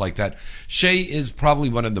and stuff like that, Shay is probably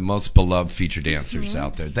one of the most beloved feature dancers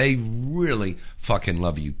out there. They really fucking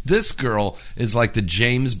love you. This girl is like the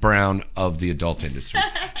James Brown of the adult industry.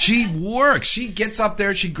 She works. She gets up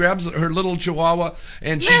there. She grabs her little chihuahua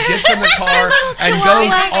and she gets in the car and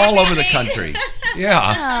goes all over the country.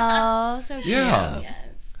 Yeah. Oh, so cute. Yeah. Yes.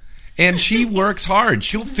 And she works hard.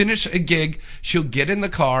 She'll finish a gig. She'll get in the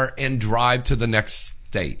car and drive to the next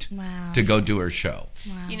state Wow. to go do her show.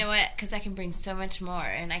 Wow. You know what? Because I can bring so much more,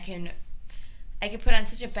 and I can put on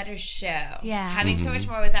such a better show. Yeah. Having so much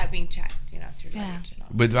more without being checked, through Yeah. luggage and all.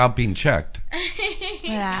 Without being checked.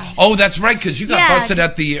 Yeah. Oh, that's right, because you got Yeah. busted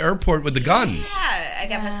at the airport with the guns. Yeah, I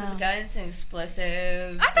got busted with guns and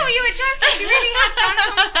explosives. I thought you were joking. She really has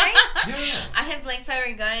guns on stage. I have blank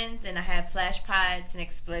firing guns, and I have flash pods and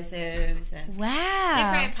explosives and Wow.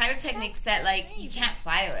 different pyrotechnics that you can't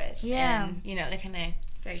fly with. Yeah. And, they're kind of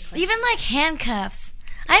very close. Even like handcuffs.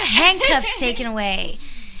 I had handcuffs taken away.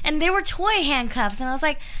 And they were toy handcuffs. And I was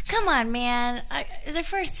like, come on, man. They're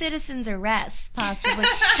for citizen's arrest, possibly.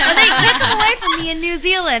 But they took them away from me in New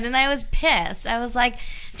Zealand. And I was pissed. I was like,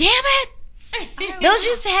 damn it. Those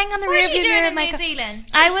used to hang on the What rear are you view mirror doing of in my New car.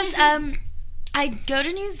 Zealand? I was, I'd go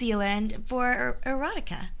to New Zealand for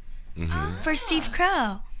erotica. For Steve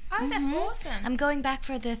Crow. Oh, that's awesome. I'm going back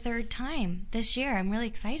for the third time this year. I'm really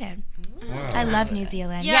excited. Wow. I love New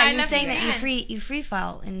Zealand. Yeah, Yeah, I you were love saying New that Zealand. you free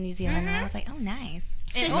fall in New Zealand, and I was like, oh, nice.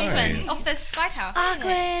 In Nice. Auckland, off the Sky Tower.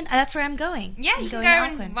 Auckland. That's where I'm going. Yeah, I'm you can going go to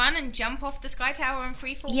and Auckland. run and jump off the Sky Tower and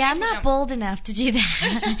free fall. Yeah, I'm free fall not jump. bold enough to do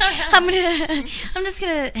that. I'm just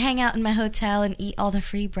gonna hang out in my hotel and eat all the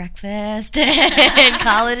free breakfast and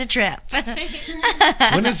call it a trip.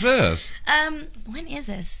 When is this? When is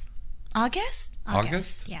this? August?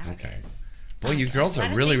 August? Yeah. Okay. Boy, you girls lot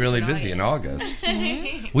are of really, things really in busy in August.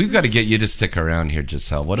 August. We've got to get you to stick around here,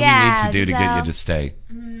 Giselle. What do we Yeah, need to do to get Giselle. you to stay?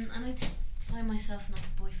 I need to find myself a nice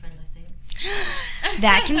boyfriend, I think.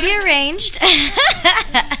 That can be arranged.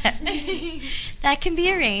 That can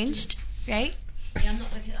be arranged, right? Yeah, I'm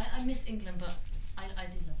not looking. I miss England, but I do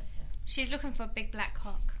love it here. She's looking for a big black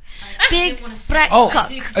cock. I Big didn't want to say black it, Oh,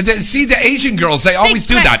 but I do. see, the Asian girls, they always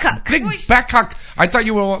do black that. cock. Big black cock. I thought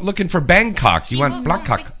you were looking for Bangkok. You want black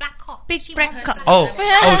cock. Big black cock. Big She black wants- cock.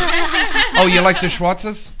 Oh, you like the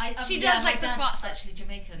Schwartzes? She Yeah, does my like the dad's Schwarz. actually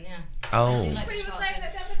Jamaican, yeah. I Oh. do like the Schwarzes.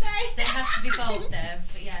 They have to be bold there,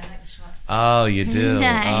 but yeah, I like the Schwarz. Oh, you do.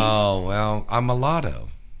 Nice. Oh, well, I'm mulatto.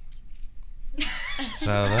 So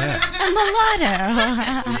that. A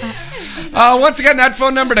mulatto. Once again, that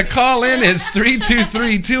phone number to call in is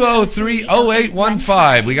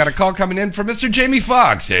 323-203-0815. We got a call coming in from Mr. Jamie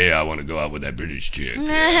Foxx. Hey, I want to go out with that British chick. Okay.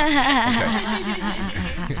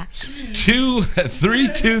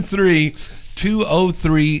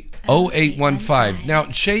 323-203-0815. Now,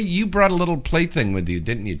 Shay, you brought a little plaything with you,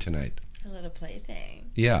 didn't you, tonight? A little plaything.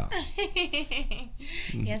 Yeah.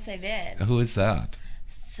 Yes, I did. Who is that?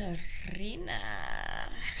 Serena.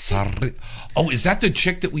 Oh, is that the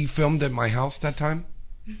chick that we filmed at my house that time?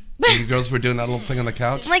 When you girls were doing that little thing on the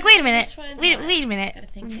couch? I'm like, wait a minute. Which one? Wait a minute. Gotta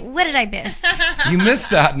think. What did I miss? You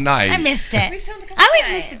missed that night. I missed it. We filmed a couple I always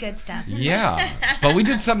times. miss the good stuff. Yeah. But we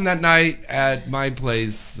did something that night at my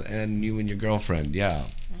place, and you and your girlfriend, yeah.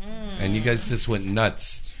 And you guys just went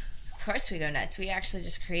nuts. Of course we go nuts. We actually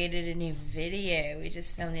just created a new video we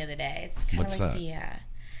just filmed the other day. It's kind What's of like that?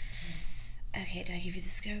 okay, do I give you the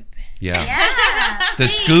scope? Yeah. Yeah. The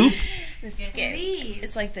scoop? The scope. Please.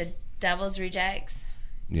 It's like the Devil's Rejects,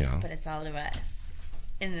 Yeah. but it's all of us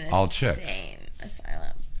in an All chicks. insane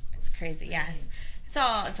asylum. It's crazy. Yes, it's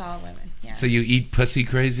all women. Yeah. So you eat pussy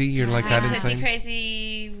crazy? You're like that Pussy insane?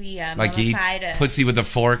 crazy. We Like you eat mummified a pussy with a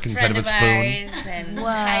fork instead friend of a of spoon? ours and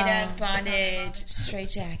Wow. tied up bondage, straight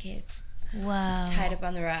jackets, Whoa. tied up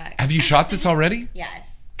on the rock. Have you shot this already?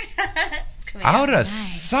 Yes. It's coming Out of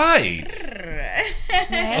sight.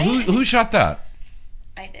 Who shot that?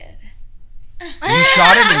 I did. You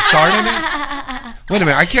shot it and started it? Wait a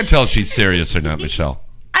minute. I can't tell if she's serious or not, Michelle.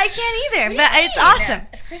 I can't either, but it's awesome.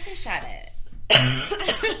 Of course I shot it.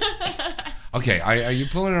 Okay. Are you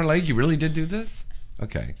pulling her leg? You really did do this?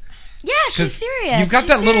 Okay. Yeah, she's serious. You've got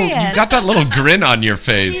that little grin on your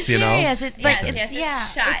face, She's you know. serious. But Yes, it's, yes, it's yeah,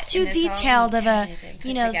 shot, it's too and it's all detailed of a, edited and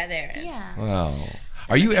you put know, together. yeah. Wow.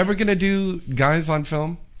 Are you ever going to do guys on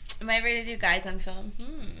film? Am I ready to do guys on film?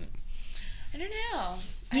 I don't know.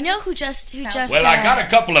 You know who just Well, I got a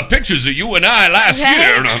couple of pictures of you and I last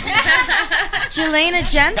year. Jelena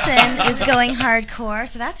Jensen is going hardcore,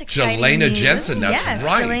 so that's exciting. Jelena news. Jensen, that's yes,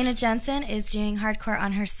 right. Jelena Jensen is doing hardcore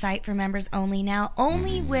on her site for members only now,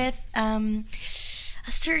 only with a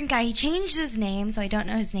certain guy. He changed his name, so I don't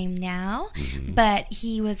know his name now, but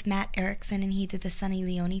he was Matt Erickson, and he did the Sunny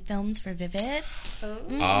Leone films for Vivid. Oh,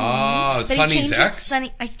 But he Sonny's changed it- ex?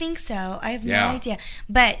 Sonny, I think so. I have Yeah. no idea.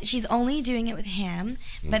 But she's only doing it with him.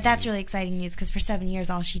 But that's really exciting news because for 7 years,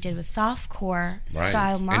 all she did was softcore Right.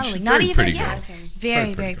 style And modeling. she's Not very even, pretty yeah, girl. very,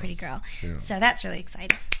 Very very pretty pretty girl. Yeah. So that's really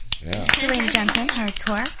exciting. Yeah. Jelena Jensen,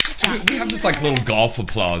 hardcore. Good job. We have this like little golf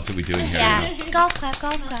applause that we do in here. Yeah, golf clap,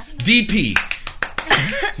 golf clap. DP.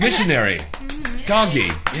 Missionary.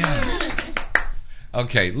 Doggy. Yeah.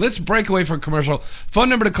 Okay, let's break away from commercial. Phone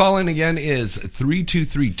number to call in again is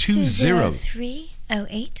 323-20.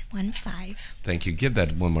 203-0815. Thank you. Give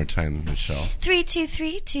that one more time, Michelle.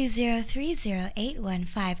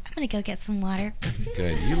 323-203-0815. I'm going to go get some water.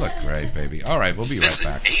 Good. You look great, baby. All right, we'll be right Visit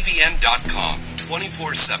back. avn.com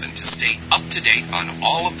 24/7 to stay up to date on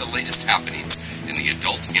all of the latest happenings in the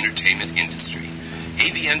adult entertainment industry.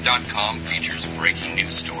 avn.com features breaking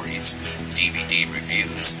news stories, DVD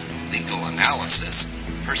reviews, legal analysis,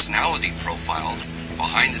 personality profiles,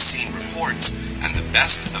 behind-the-scene reports, and the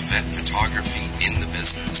best event photography in the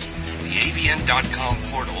business. The avn.com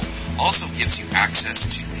portal also gives you access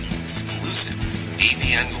to the exclusive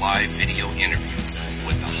AVN Live video interviews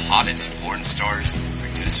with the hottest porn stars,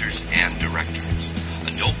 producers, and directors.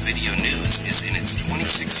 Adult Video News is in its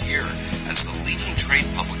 26th year as the leading trade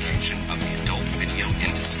publication of the adult video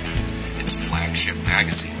industry. Its flagship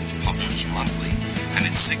magazine is published monthly, and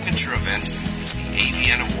its signature event is the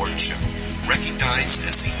AVN Award Show, recognized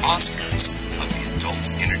as the Oscars of the adult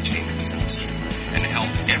entertainment industry, and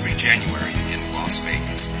held every January in Las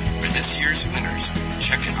Vegas. For this year's winners,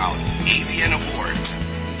 check out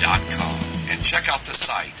avnawards.com and check out the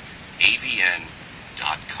site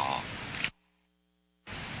avn.com.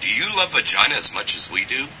 Do you love vagina as much as we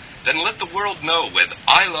do? Then let the world know with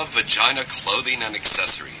I Love Vagina clothing and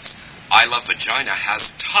accessories. I Love Vagina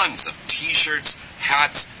has tons of t-shirts,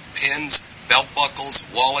 hats, pins, belt buckles,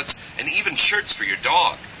 wallets, and even shirts for your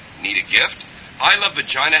dog. Need a gift? I Love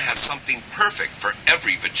Vagina has something perfect for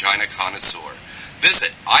every vagina connoisseur.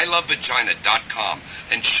 Visit ilovevagina.com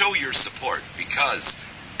and show your support because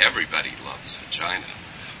everybody loves vagina.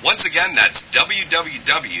 Once again, that's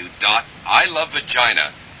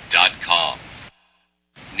www.ilovevagina.com.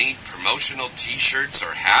 Need promotional t-shirts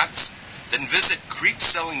or hats? Then visit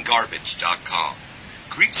creepsellinggarbage.com.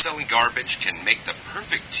 Creep Selling Garbage can make the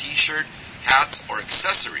perfect t-shirt, hats, or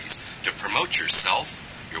accessories to promote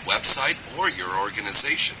yourself, your website, or your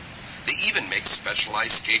organization. They even make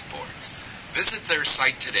specialized skateboards. Visit their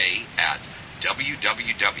site today at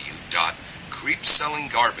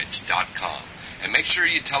www.creepsellinggarbage.com and make sure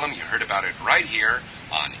you tell them you heard about it right here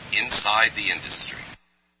on Inside the Industry.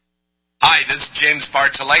 Hi, this is James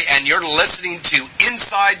Bartolet, and you're listening to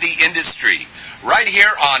Inside the Industry right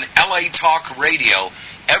here on LA Talk Radio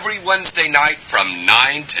every Wednesday night from 9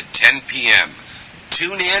 to 10 p.m.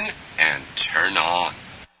 Tune in and turn on.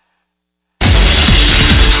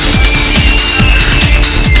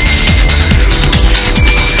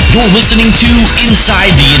 You're listening to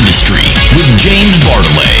Inside the Industry with James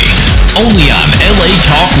Bartolet, only on LA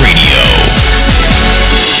Talk Radio.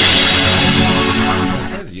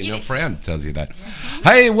 You know, Fran tells you that.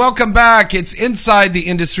 Hey, welcome back. It's Inside the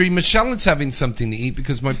Industry. Michelle is having something to eat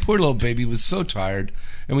because my poor little baby was so tired.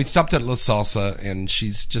 And we stopped at La Salsa, and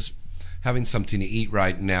she's just having something to eat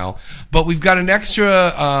right now. But we've got an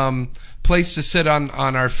extra place to sit on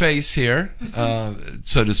our face here,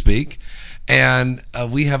 so to speak. And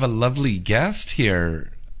we have a lovely guest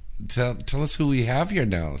here. Tell us who we have here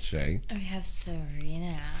now, Shay. We have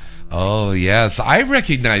Serena. Oh, yes. I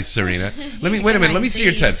recognize Serena. Wait a minute. Let me see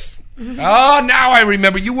your tits. Oh, now I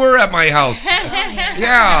remember. You were at my house.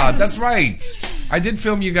 Yeah, that's right. I did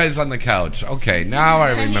film you guys on the couch. Okay, now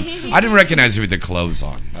I remember. I didn't recognize you with the clothes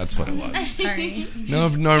on. That's what it was. Sorry. No,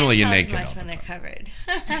 normally you're naked. Much when they're covered.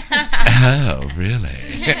 Oh, really?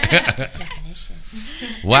 Definition.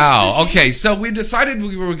 Wow. Okay, so we decided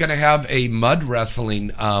we were going to have a mud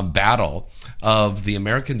wrestling battle of the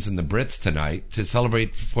Americans and the Brits tonight to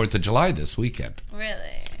celebrate 4th of July this weekend.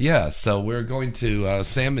 Really? Yeah, so we're going to,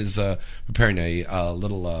 Sam is preparing a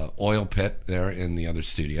little oil pit there in the other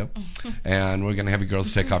studio. And we're going to have you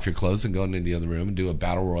girls take off your clothes and go into the other room and do a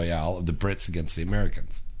battle royale of the Brits against the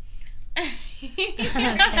Americans. All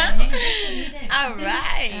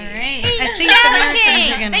right. I think the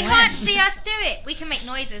Americans are going to They win. can't see us do it. We can make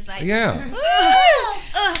noises like... Yeah.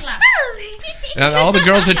 And all the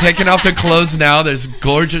girls are taking off their clothes now. There's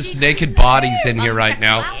gorgeous naked bodies in here right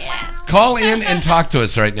now. Call in and talk to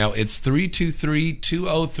us right now. It's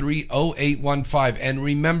 323-203-0815. And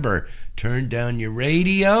remember, turn down your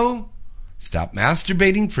radio. Stop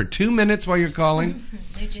masturbating for 2 minutes while you're calling.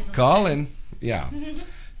 Call in. Yeah.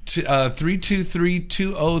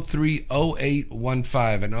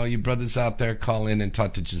 323-203-0815. And all you brothers out there, call in and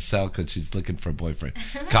talk to Giselle because she's looking for a boyfriend.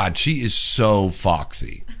 God, she is so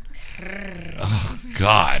foxy. Oh,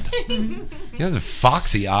 God. You have the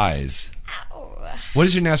foxy eyes. What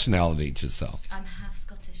is your nationality, Giselle? I'm half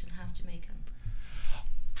Scottish and half Jamaican.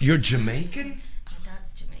 You're Jamaican? My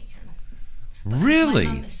dad's Jamaican. Really?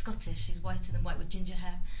 My mum is Scottish. She's whiter than white with ginger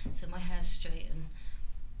hair, so my hair's straight. And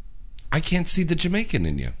I can't see the Jamaican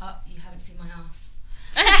in you. you haven't seen my ass.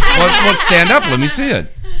 Well, stand up. Let me see it.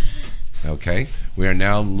 Okay. We are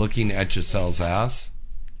now looking at Giselle's ass.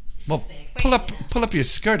 Well, pull up your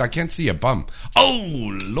skirt. I can't see your bum.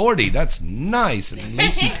 Oh, Lordy, that's nice. And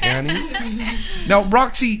lacy panties. Now,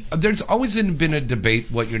 Roxy, there's always been a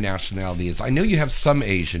debate what your nationality is. I know you have some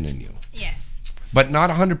Asian in you, Yes. but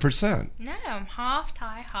not 100%. No, I'm half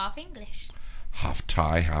Thai, half English. Half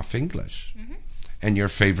Thai, half English. Mm-hmm. And your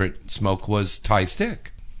favorite smoke was Thai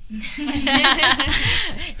stick.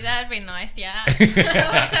 That'd be nice, yeah.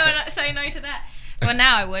 I would say no to that. Well,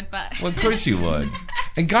 now I would, but... Well, of course you would.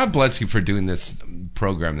 And God bless you for doing this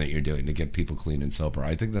program that you're doing to get people clean and sober.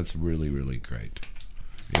 I think that's really, really great.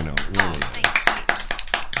 You know, really. Thank you.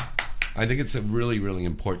 I think it's a really, really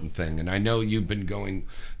important thing. And I know you've been going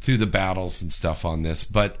through the battles and stuff on this,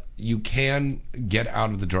 but you can get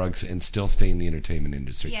out of the drugs and still stay in the entertainment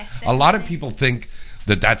industry. Yes, a lot of definitely. people think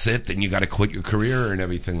that's it, then you got to quit your career and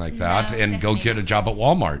everything like that, and go get a job at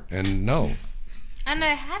Walmart. And no. And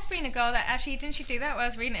there has been a girl that actually, didn't she do that while I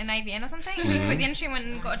was reading in AVN or something? She quit the industry and went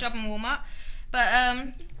and got a job in Walmart. But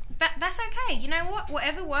that's okay. You know what?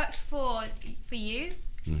 Whatever works for you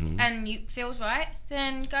and you feels right,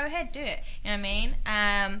 then go ahead, do it. You know what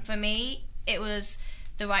I mean? For me, it was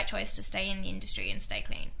the right choice to stay in the industry and stay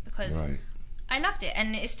clean because I loved it.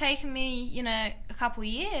 And it's taken me, you know, a couple of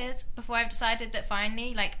years before I've decided that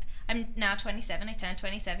finally, like, I'm now 27. I turned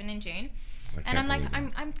 27 in June. And I'm like,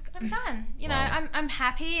 I'm done. You know, I'm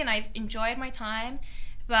happy and I've enjoyed my time,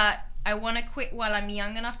 but I want to quit while I'm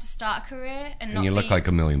young enough to start a career and not. And you look like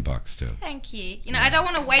 $1 million too. Thank you. You know, I don't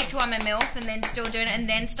want to wait till I'm a MILF and then still doing it and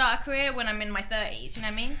then start a career when I'm in my 30s. You know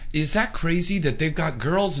what I mean? Is that crazy that they've got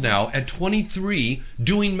girls now at 23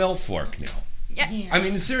 doing MILF work now? Yeah. I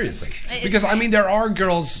mean, seriously. Because, I mean, there are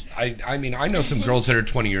girls, I mean, I know some girls that are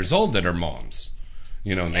 20 years old that are moms,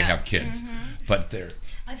 you know, and they have kids. But they're...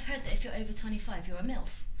 I've heard that if you're over 25, you're a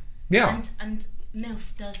MILF. Yeah. And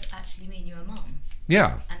MILF does actually mean you're a mom.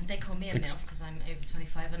 Yeah. And they call me a MILF because I'm over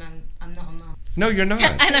 25 and I'm not a mom. No, you're not.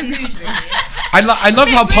 And I'm rude, really. I love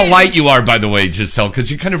how polite you are, by the way, Giselle, because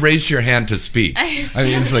you kind of raised your hand to speak. I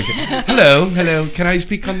mean, it's like, hello, can I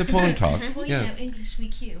speak on the phone talk? Well, you know, English we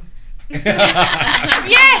queue. Yeah,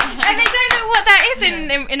 and they don't know what that is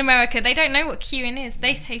in America. They don't know what queuing is.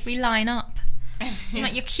 They say we line up. I'm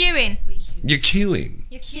like, you're queuing. You're queuing.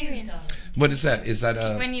 You're queuing. What is that? Is that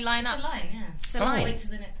when you line up? It's a line, yeah. It's a line. Wait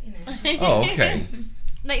till the next, you know. Oh, okay.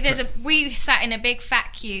 Like we sat in a big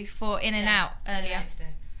fat queue for In-N-Out earlier.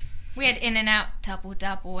 We had In-N-Out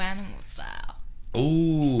double animal style.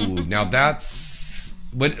 Ooh, now that's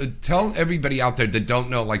tell everybody out there that don't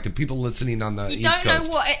know, like the people listening on the East Coast. You don't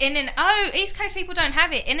know what East Coast people don't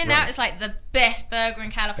have it. In-N-Out is like the best burger in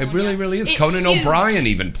California. It really, really is. It's Conan huge. O'Brien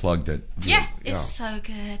even plugged it. Yeah, it's so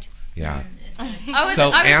good. Yeah. I was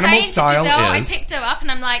animal saying style to Giselle, is... I picked her up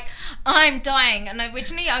and I'm like, I'm dying. And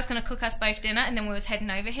originally I was going to cook us both dinner and then we was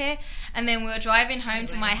heading over here. And then we were driving home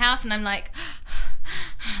to my house and I'm like,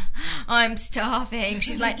 I'm starving.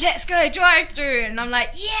 She's like, let's go drive through. And I'm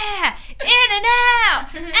like, yeah,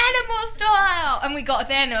 In-N-Out, animal style. And we got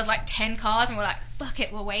there and there was like 10 cars and we're like, fuck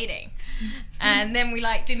it, we're waiting. And then we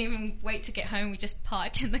like didn't even wait to get home. We just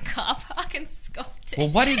parked in the car park and scoffed it. Well,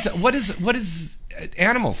 what is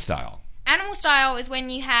animal style? Animal style is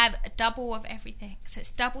when you have a double of everything. So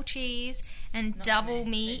it's double cheese and double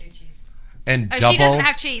meat. And she doesn't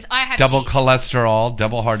have cheese. I have double cheese. cholesterol,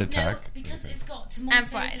 double heart attack. No, because it's got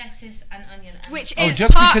tomato, lettuce, and onion. Which Oh, is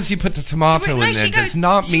just because you put the tomato in there does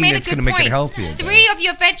not mean it's going to make it healthier. 3 of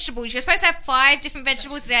your vegetables. You're supposed to have 5 different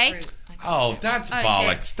vegetables a day. Oh, that's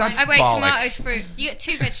bollocks. That's I wait, bollocks. tomatoes, fruit. You get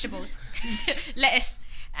 2 vegetables. Lettuce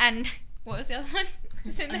and... What was the other one?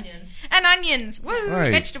 Onion. And onions. Woo!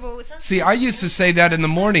 Right. Vegetables. See, I used to say that in the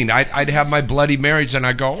morning. I'd have my Bloody Marys and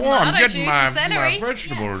I'd go, I'm getting my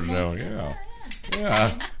vegetables now.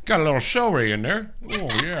 Yeah. Got a little celery in there. Oh,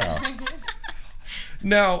 yeah.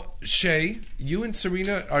 Now, Shay, you and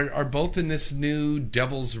Serena are both in this new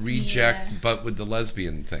Devil's Reject, but with the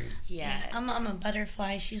lesbian thing. Yeah. I'm a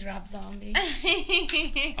butterfly. She's Rob Zombie.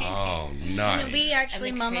 Oh, nice. We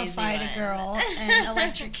actually mummified a girl and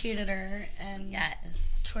electrocuted her and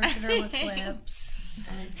tortured her with whips.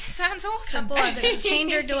 Sounds awesome.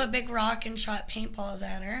 Chained her to a big rock and shot paintballs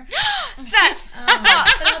at her. That's so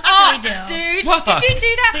that's what we do. Dude, did you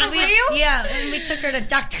do that for real? Yeah, and we took her to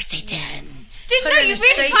Dr. Satan. Didn't know you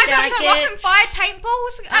really tied her to a rock and fired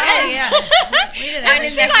paintballs? Oh, yeah. We did that.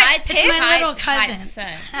 She like it's my little cousin.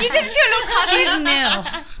 You did it to your little cousin? She's new.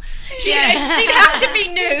 She'd have to be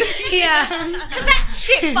new. Yeah. Because that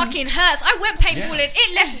shit fucking hurts. I went paintballing.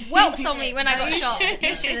 It left welts on me when I got shot.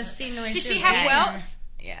 You should have seen the way Did she have welts?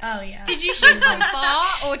 Yeah. Oh, yeah. Did you shoot from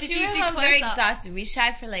far or did you do close very up? exhausted. We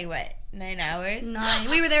shot for like, what, 9 hours? 9.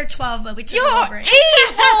 We were there 12, but we took a You're little break. evil!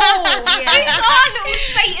 These are little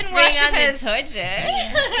Satan Bring on the worshippers. torture.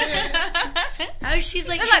 Oh, she's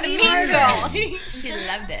like, They're like the mean girls. She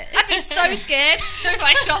loved it. I'd be so scared if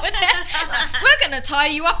I shot with her. Like, we're going to tie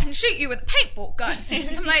you up and shoot you with a paintball gun.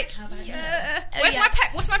 I'm like, where's my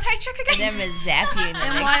what's my paycheck again? And then we'll zap you and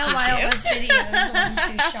then And Wild was videos the ones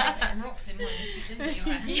who shot her. Rocks in mine and shoot them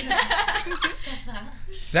at your ass. Stop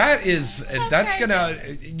that. That's gonna.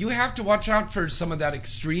 You have to watch out for some of that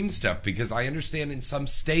extreme stuff because I understand in some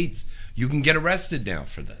states you can get arrested now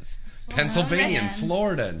for this. Pennsylvania and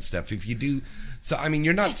Florida and stuff. If you do, so I mean,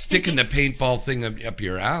 you're not sticking the paintball thing up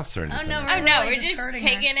your ass or anything. no, Oh, no, we're just just hurting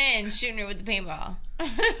taking it and shooting her with the paintball. Dude,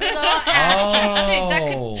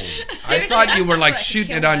 Oh, I thought you were like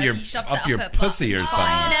shooting it on your up your pussy or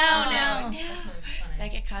something. No.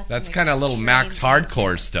 Like a It costs That's them kind of little Max extreme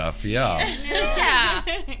hardcore stuff. Yeah. Yeah.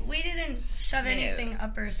 We didn't shove anything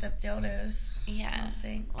up her except dildos. Yeah.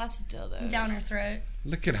 Thing. Lots of dildos. Down her throat.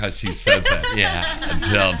 Look at how she says that. Yeah,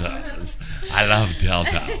 dildos. I love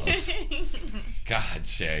dildos. God,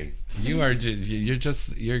 Shay,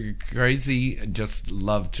 you're crazy, just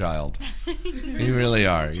love child. You really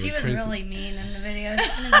are. She You're was crazy. really mean in the videos,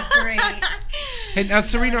 and it was great. Hey, now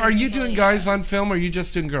Serena, are you doing guys on film, or are you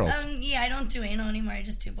just doing girls? Yeah, I don't do anal anymore. I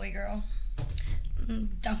just do boy girl. I'm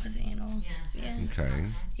done with anal. Yeah. Okay.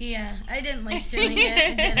 Yeah, I didn't like doing it.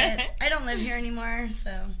 I did it. I don't live here anymore,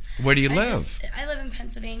 so. Where do you live? I live in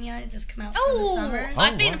Pennsylvania. I just come out for the Oh, summer.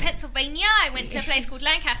 I've been in Pennsylvania. I went to a place called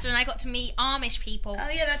Lancaster, and I got to meet Amish people. Oh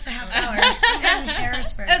yeah, that's a half hour. I'm in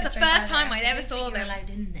Harrisburg. It was It's the right first by time there. I'd ever saw You're them allowed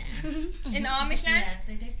in there. in Amish land. Yeah,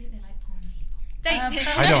 they don't think they like porn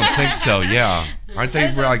people. I don't think so. Yeah, aren't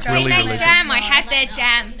they like They really They made religious? jam. I had their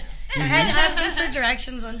jam. I had to ask them for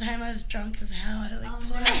directions one time. I was drunk as hell. I like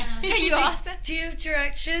pulled out. Yeah, you asked them. Do you have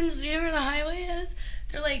directions? Do you know where the highway is?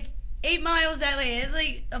 They're like 8 miles that way. It's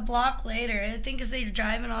like a block later. I think because they're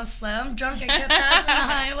driving all slow. I'm drunk. I kept passing the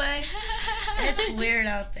highway. It's weird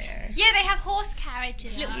out there. Yeah, they have horse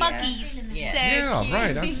carriages, little buggies. Yeah. So Yeah, cute.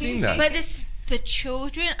 right. I've seen that. But the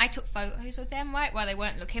children, I took photos of them, right, while they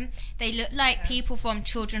weren't looking. They look like people from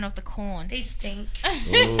Children of the Corn. They stink.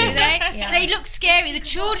 Do they? Yeah. They look scary. The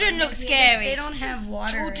children look scary. They don't have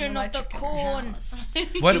water. Children and of the electric in their corn. house.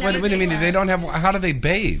 What do you mean? They don't have? How do they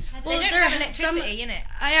bathe? They don't there have are electricity in it.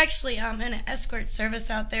 I actually am in an escort service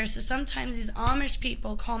out there, so sometimes these Amish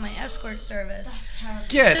people call my escort service.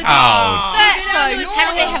 Get So- out! That's so How do they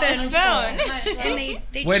normal. have a phone? And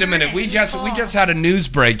they Wait a turn minute. it We and just call. had a news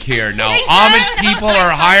break here. Now They Amish turn- people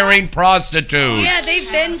are hiring prostitutes. Yeah, they've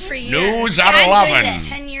been for years. News at I've been 11.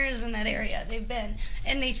 10 years in that area. They've been.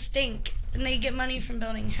 And they stink. And they get money from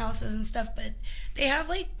building houses and stuff. But they have,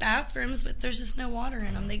 like, bathrooms, but there's just no water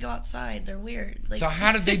in them. They go outside. They're weird. Like, So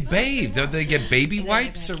how did they bathe? Did they get baby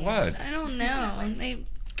wipes or what? I don't know. And they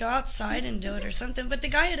go outside and do it or something. But the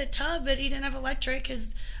guy had a tub, but he didn't have electric.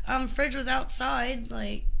 His fridge was outside.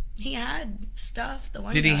 Like, he had stuff. The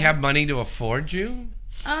one Did he guy. have money to afford you?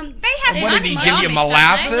 They have What money. did he the give you, Amish,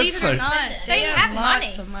 molasses? don't Believe it or or- not, They they have have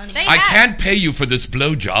lots money. of money. They I have. can't pay you for this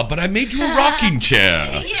blowjob, but I made you a rocking chair. A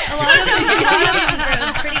lot of them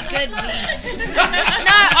grow pretty good weed. No,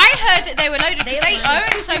 I heard that they were loaded because they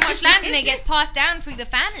own so much land and it gets passed down through the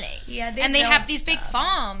family. Yeah, and they have build these big stuff.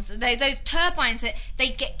 farms. Those turbines that they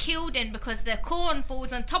get killed in because the corn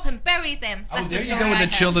falls on top and buries them. That's There the you story go with I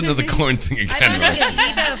the heard. children of the corn thing I again. bought a Right?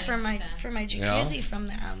 gazebo for my Yeah. jacuzzi from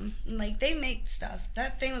them. Like they make stuff.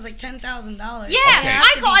 That thing was like $10,000. Yeah, Okay.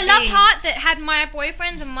 I got a love heart that had my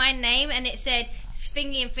boyfriend and my name, and it said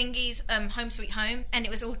Fingy and Fingy's Home Sweet Home, and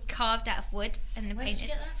it was all carved out of wood and then Where did you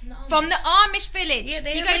painted. get that From the Amish village. Yeah,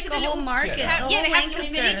 they you have go like to a the whole little market. Yeah. The yeah, whole they have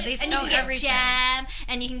this Lancaster. village, They and sell you can get everything. jam,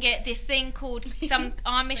 and you can get this thing called some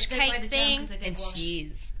Amish cake thing, And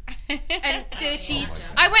cheese. and the cheese.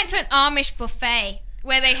 I went to an Amish buffet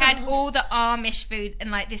where they had all the Amish food and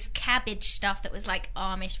like this cabbage stuff that was like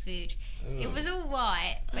Amish food. It was all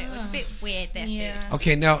right, but it was a bit weird. Their food. Yeah.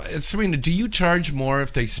 Okay, now Serena, do you charge more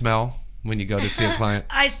if they smell when you go to see a client?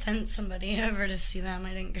 I sent somebody over to see them.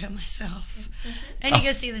 I didn't go myself. And you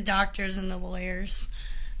go see the doctors and the lawyers.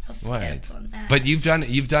 I'll skip on that. But you've done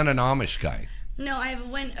an Amish guy. No, I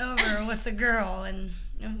went over with the girl, and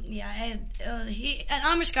yeah, an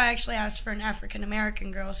Amish guy actually asked for an African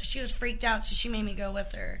American girl, so she was freaked out, so she made me go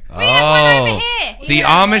with her. We have one over here. The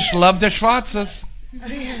Amish love the Schwarzes.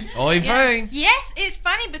 Oy vey. Yes, it's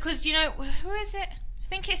funny because you know who is it? I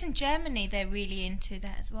think it's in Germany. They're really into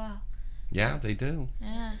that as well. Yeah, they do.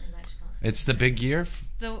 Yeah, It's the big year.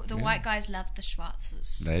 the white guys love the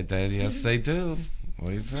Schwarzes. Yes, they do.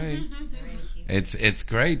 Oy vey. It's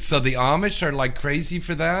great. So the Amish are like crazy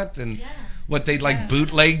for that, and what they like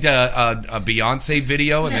bootlegged a Beyonce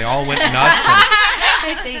video, and they all went nuts.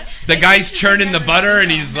 And the guy's churning the butter, and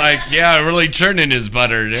he's like, "Yeah, really churning his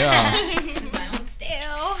butter." Yeah,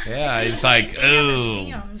 Still, yeah. He's like, Never see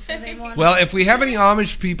 "Ooh." them, so they want Well, if we have any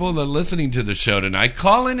Amish people that are listening to the show tonight,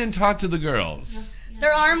 call in and talk to the girls.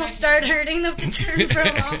 their arm will start hurting. They'll have to turn for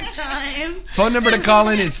a long time. Phone number to call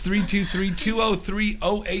in is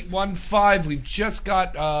 323-203-0815. We've just got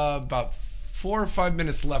about 4 or 5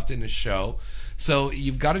 minutes left in the show. So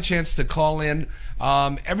you've got a chance to call in.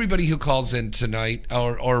 Everybody who calls in tonight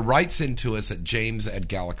or writes into us at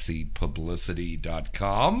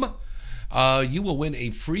james@galaxypublicity.com, you will win a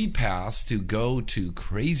free pass to go to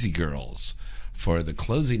Crazy Girls for the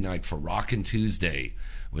closing night for Rockin' Tuesday,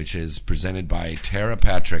 which is presented by Tara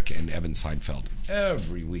Patrick and Evan Seinfeld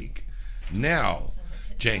every week. Now,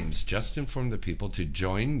 James just informed the people to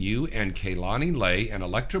join you and Kehlani Lay and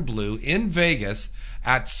Electra Blue in Vegas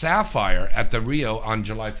at Sapphire at the Rio on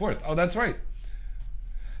July 4th. Oh, that's right.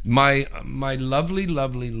 My lovely,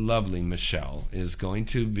 lovely, lovely Michelle is going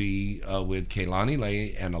to be with Kehlani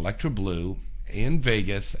Lay and Electra Blue in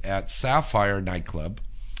Vegas at Sapphire Nightclub,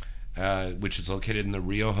 which is located in the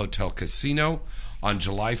Rio Hotel Casino. On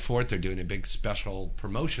July 4th, they're doing a big special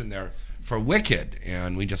promotion there for Wicked,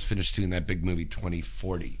 and we just finished doing that big movie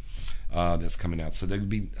 2040 that's coming out. So there'll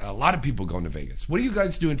be a lot of people going to Vegas. What are you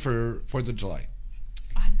guys doing for 4th of July?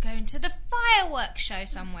 I'm going to the fireworks show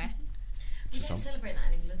somewhere. We don't celebrate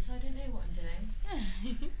that in England, so I don't know what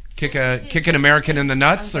I'm doing. Kick an American in the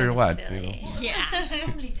nuts, or what? You know? Yeah. What do you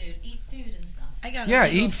normally do? Eat food and stuff. I got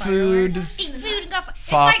Eat food. Eat food and go. It's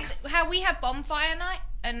Fuck. like how we have bonfire night,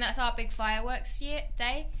 and that's our big fireworks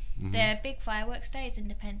day. Their big fireworks day is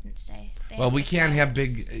Independence Day. They Well, have we big can't have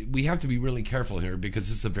fireworks. we have to be really careful here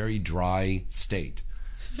because it's a very dry state.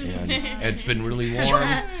 And it's been really warm.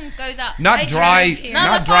 Goes up. Not I dry, drove here.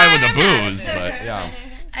 not No, dry with the fire booze, but yeah.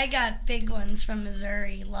 I got big ones from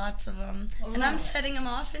Missouri, lots of them, and I'm setting them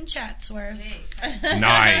off in Chatsworth.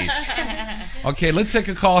 Nice. Okay, let's take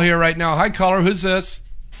a call here right now. Hi, caller. Who's this?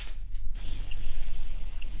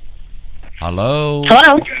 Hello.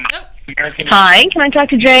 Hello. Nope. Hi, can I talk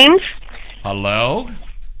to James? Hello.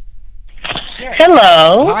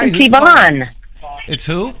 Hello. Hi, it's who's Yvonne. It's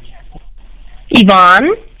who?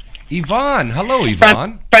 Yvonne Yvonne. Hello,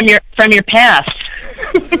 Yvonne. from your past.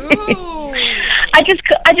 Ooh. I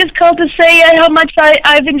just called to say how much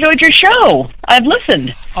I've enjoyed your show. I've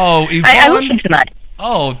listened. Oh, Yvonne. I listened tonight.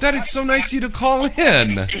 Oh, that is so nice of you to call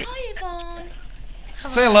in. Hi, Yvonne.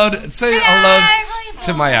 Say hello.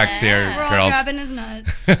 To my ex here, We're all girls. grabbing his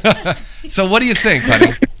nuts. So, what do you think,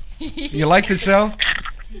 honey? You like the show?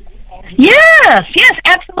 Yes,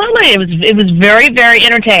 absolutely. It was very, very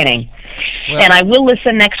entertaining. Well- and I will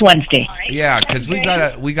listen next Wednesday. Yeah, because we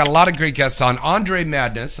got a lot of great guests on. Andre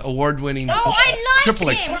Madness, award-winning Oh, I Triple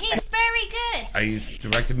like X. him. He's very good. He's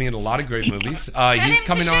directed me in a lot of great movies. Tell He's him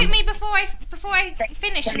coming to on. shoot me before I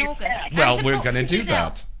finish in August. Well, And we're book going to do Giselle.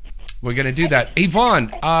 that. We're going to do that.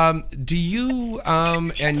 Yvonne, do you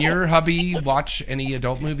and your hubby watch any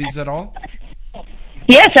adult movies at all?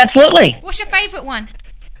 Yes, absolutely. What's your favourite one?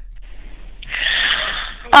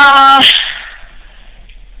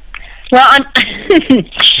 Well, I'm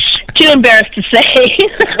too embarrassed to say.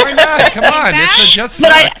 Why not? Come on, it's just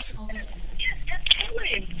But sex.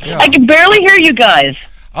 Yeah. I can barely hear you guys.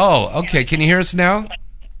 Oh, okay. Can you hear us now?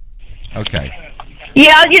 Okay.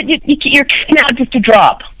 Yeah, you're cutting out just a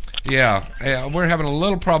drop. Yeah, we're having a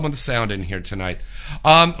little problem with the sound in here tonight.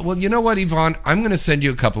 Well, you know what, Yvonne? I'm going to send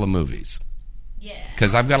you a couple of movies. Yeah.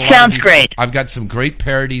 Because I've got a lot Sounds of these, great. I've got some great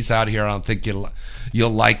parodies out here. I don't think you'll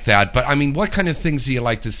like that. But I mean, what kind of things do you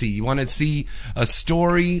like to see? You want to see a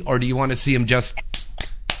story, or do you want to see them just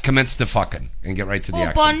commence to fucking and get right to the Or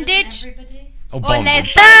action? bondage? Everybody? Oh, Or bondage.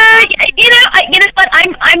 lesbian? You know what?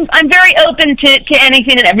 I'm very open to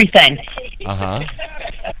anything and everything.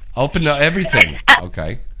 Open to everything.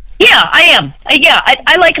 Okay. Yeah, I am.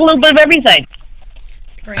 I like a little bit of everything.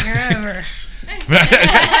 Bring her over.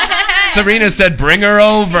 Serena said, "Bring her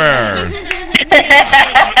over."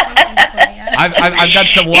 I've got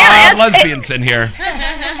some wild lesbians in here.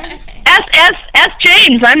 Ask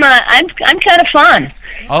James. I'm kind of fun.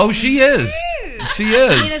 Oh, she is. She He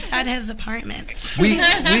is. just had his apartment. We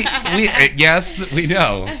yes, we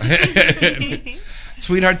know.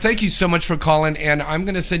 Sweetheart, thank you so much for calling, and I'm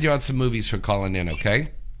going to send you out some movies for calling in, okay?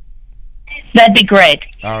 That'd be great.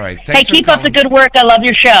 All right. Hey, Thanks for keep up the calling. good work. I love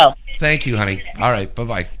your show. Thank you, honey. All right.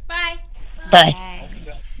 Bye-bye. Bye. Bye.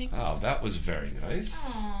 Oh, that was very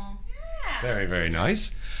nice. Very, very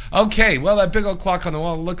nice. Okay, well, that big old clock on the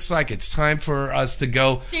wall looks like it's time for us to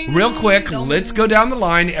go. Real quick, let's go down the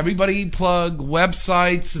line. Everybody plug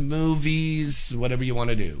websites, movies, whatever you want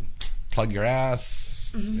to do. Plug your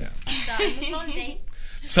ass. Yeah. Starting with Blondie.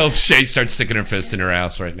 So Shay starts sticking her fist in her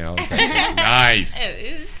ass right now. Okay. Nice.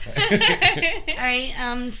 Oops. All right,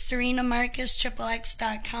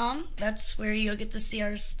 SerenaMarcusXXX.com. That's where you'll get to see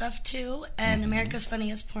our stuff too. And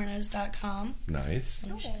AmericasFunniestPornos.com. Nice.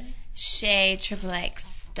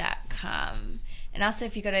 ShayXXX.com. And also,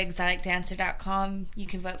 if you go to ExoticDancer.com, you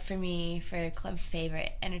can vote for me for Club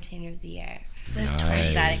Favorite Entertainer of the Year. The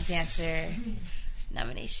Nice. Exotic Dancer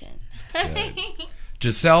nomination.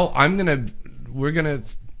 Giselle, we're gonna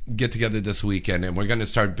get together this weekend, and we're gonna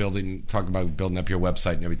start talk about building up your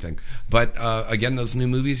website and everything. But again, those new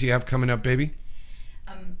movies you have coming up, baby.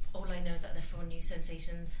 All I know is that they're for new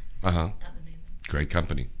sensations Uh huh. at the moment. Great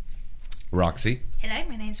company. Roxy. Hello,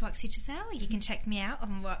 my name's Roxy Giselle. You can check me out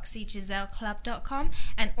on roxygisellclub.com.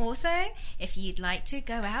 And also, if you'd like to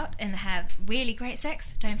go out and have really great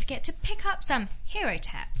sex, don't forget to pick up some hero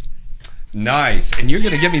taps. Nice. And you're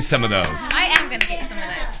going to give me some of those. I am going to get you some of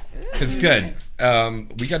those. It's good.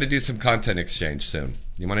 We got to do some content exchange soon.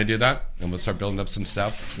 You want to do that? And we'll start building up some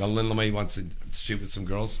stuff. Now, Lynn LeMay wants to shoot with some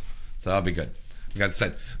girls, so that'll be good. We got to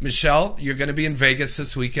set. Michelle, you're going to be in Vegas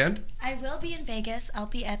this weekend. I will be in Vegas. I'll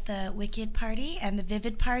be at the Wicked party and the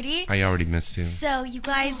Vivid party. I already missed you. So you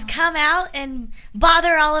guys come out and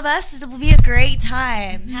bother all of us. It will be a great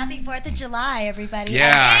time. Happy 4th of July, everybody.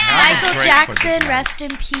 Yeah. have a Michael great Jackson, 4th of July. rest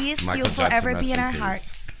in peace. Michael You'll forever Jackson, be in rest our peace.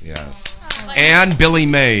 hearts. Yes. And Billy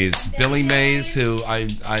Mays. Billy Mays, who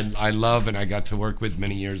I love and I got to work with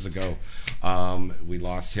many years ago. We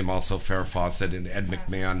lost him also, Farrah Fawcett and Ed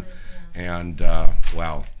McMahon. And,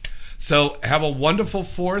 wow. So have a wonderful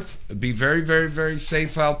 4th. Be very, very, very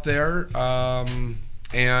safe out there.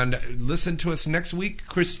 And listen to us next week.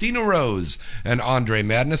 Christina Rose and Andre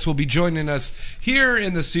Madness will be joining us here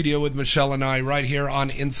in the studio with Michelle and I right here on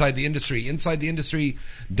Inside the Industry.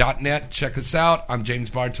 InsideTheIndustry.net. Check us out. I'm James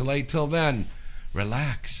Bartolet. Till then,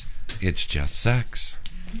 relax. It's just sex.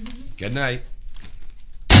 Good night.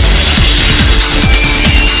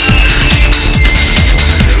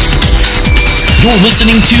 You're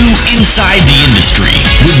listening to Inside the Industry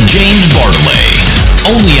with James Bartolet,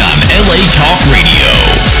 only on LA Talk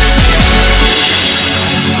Radio.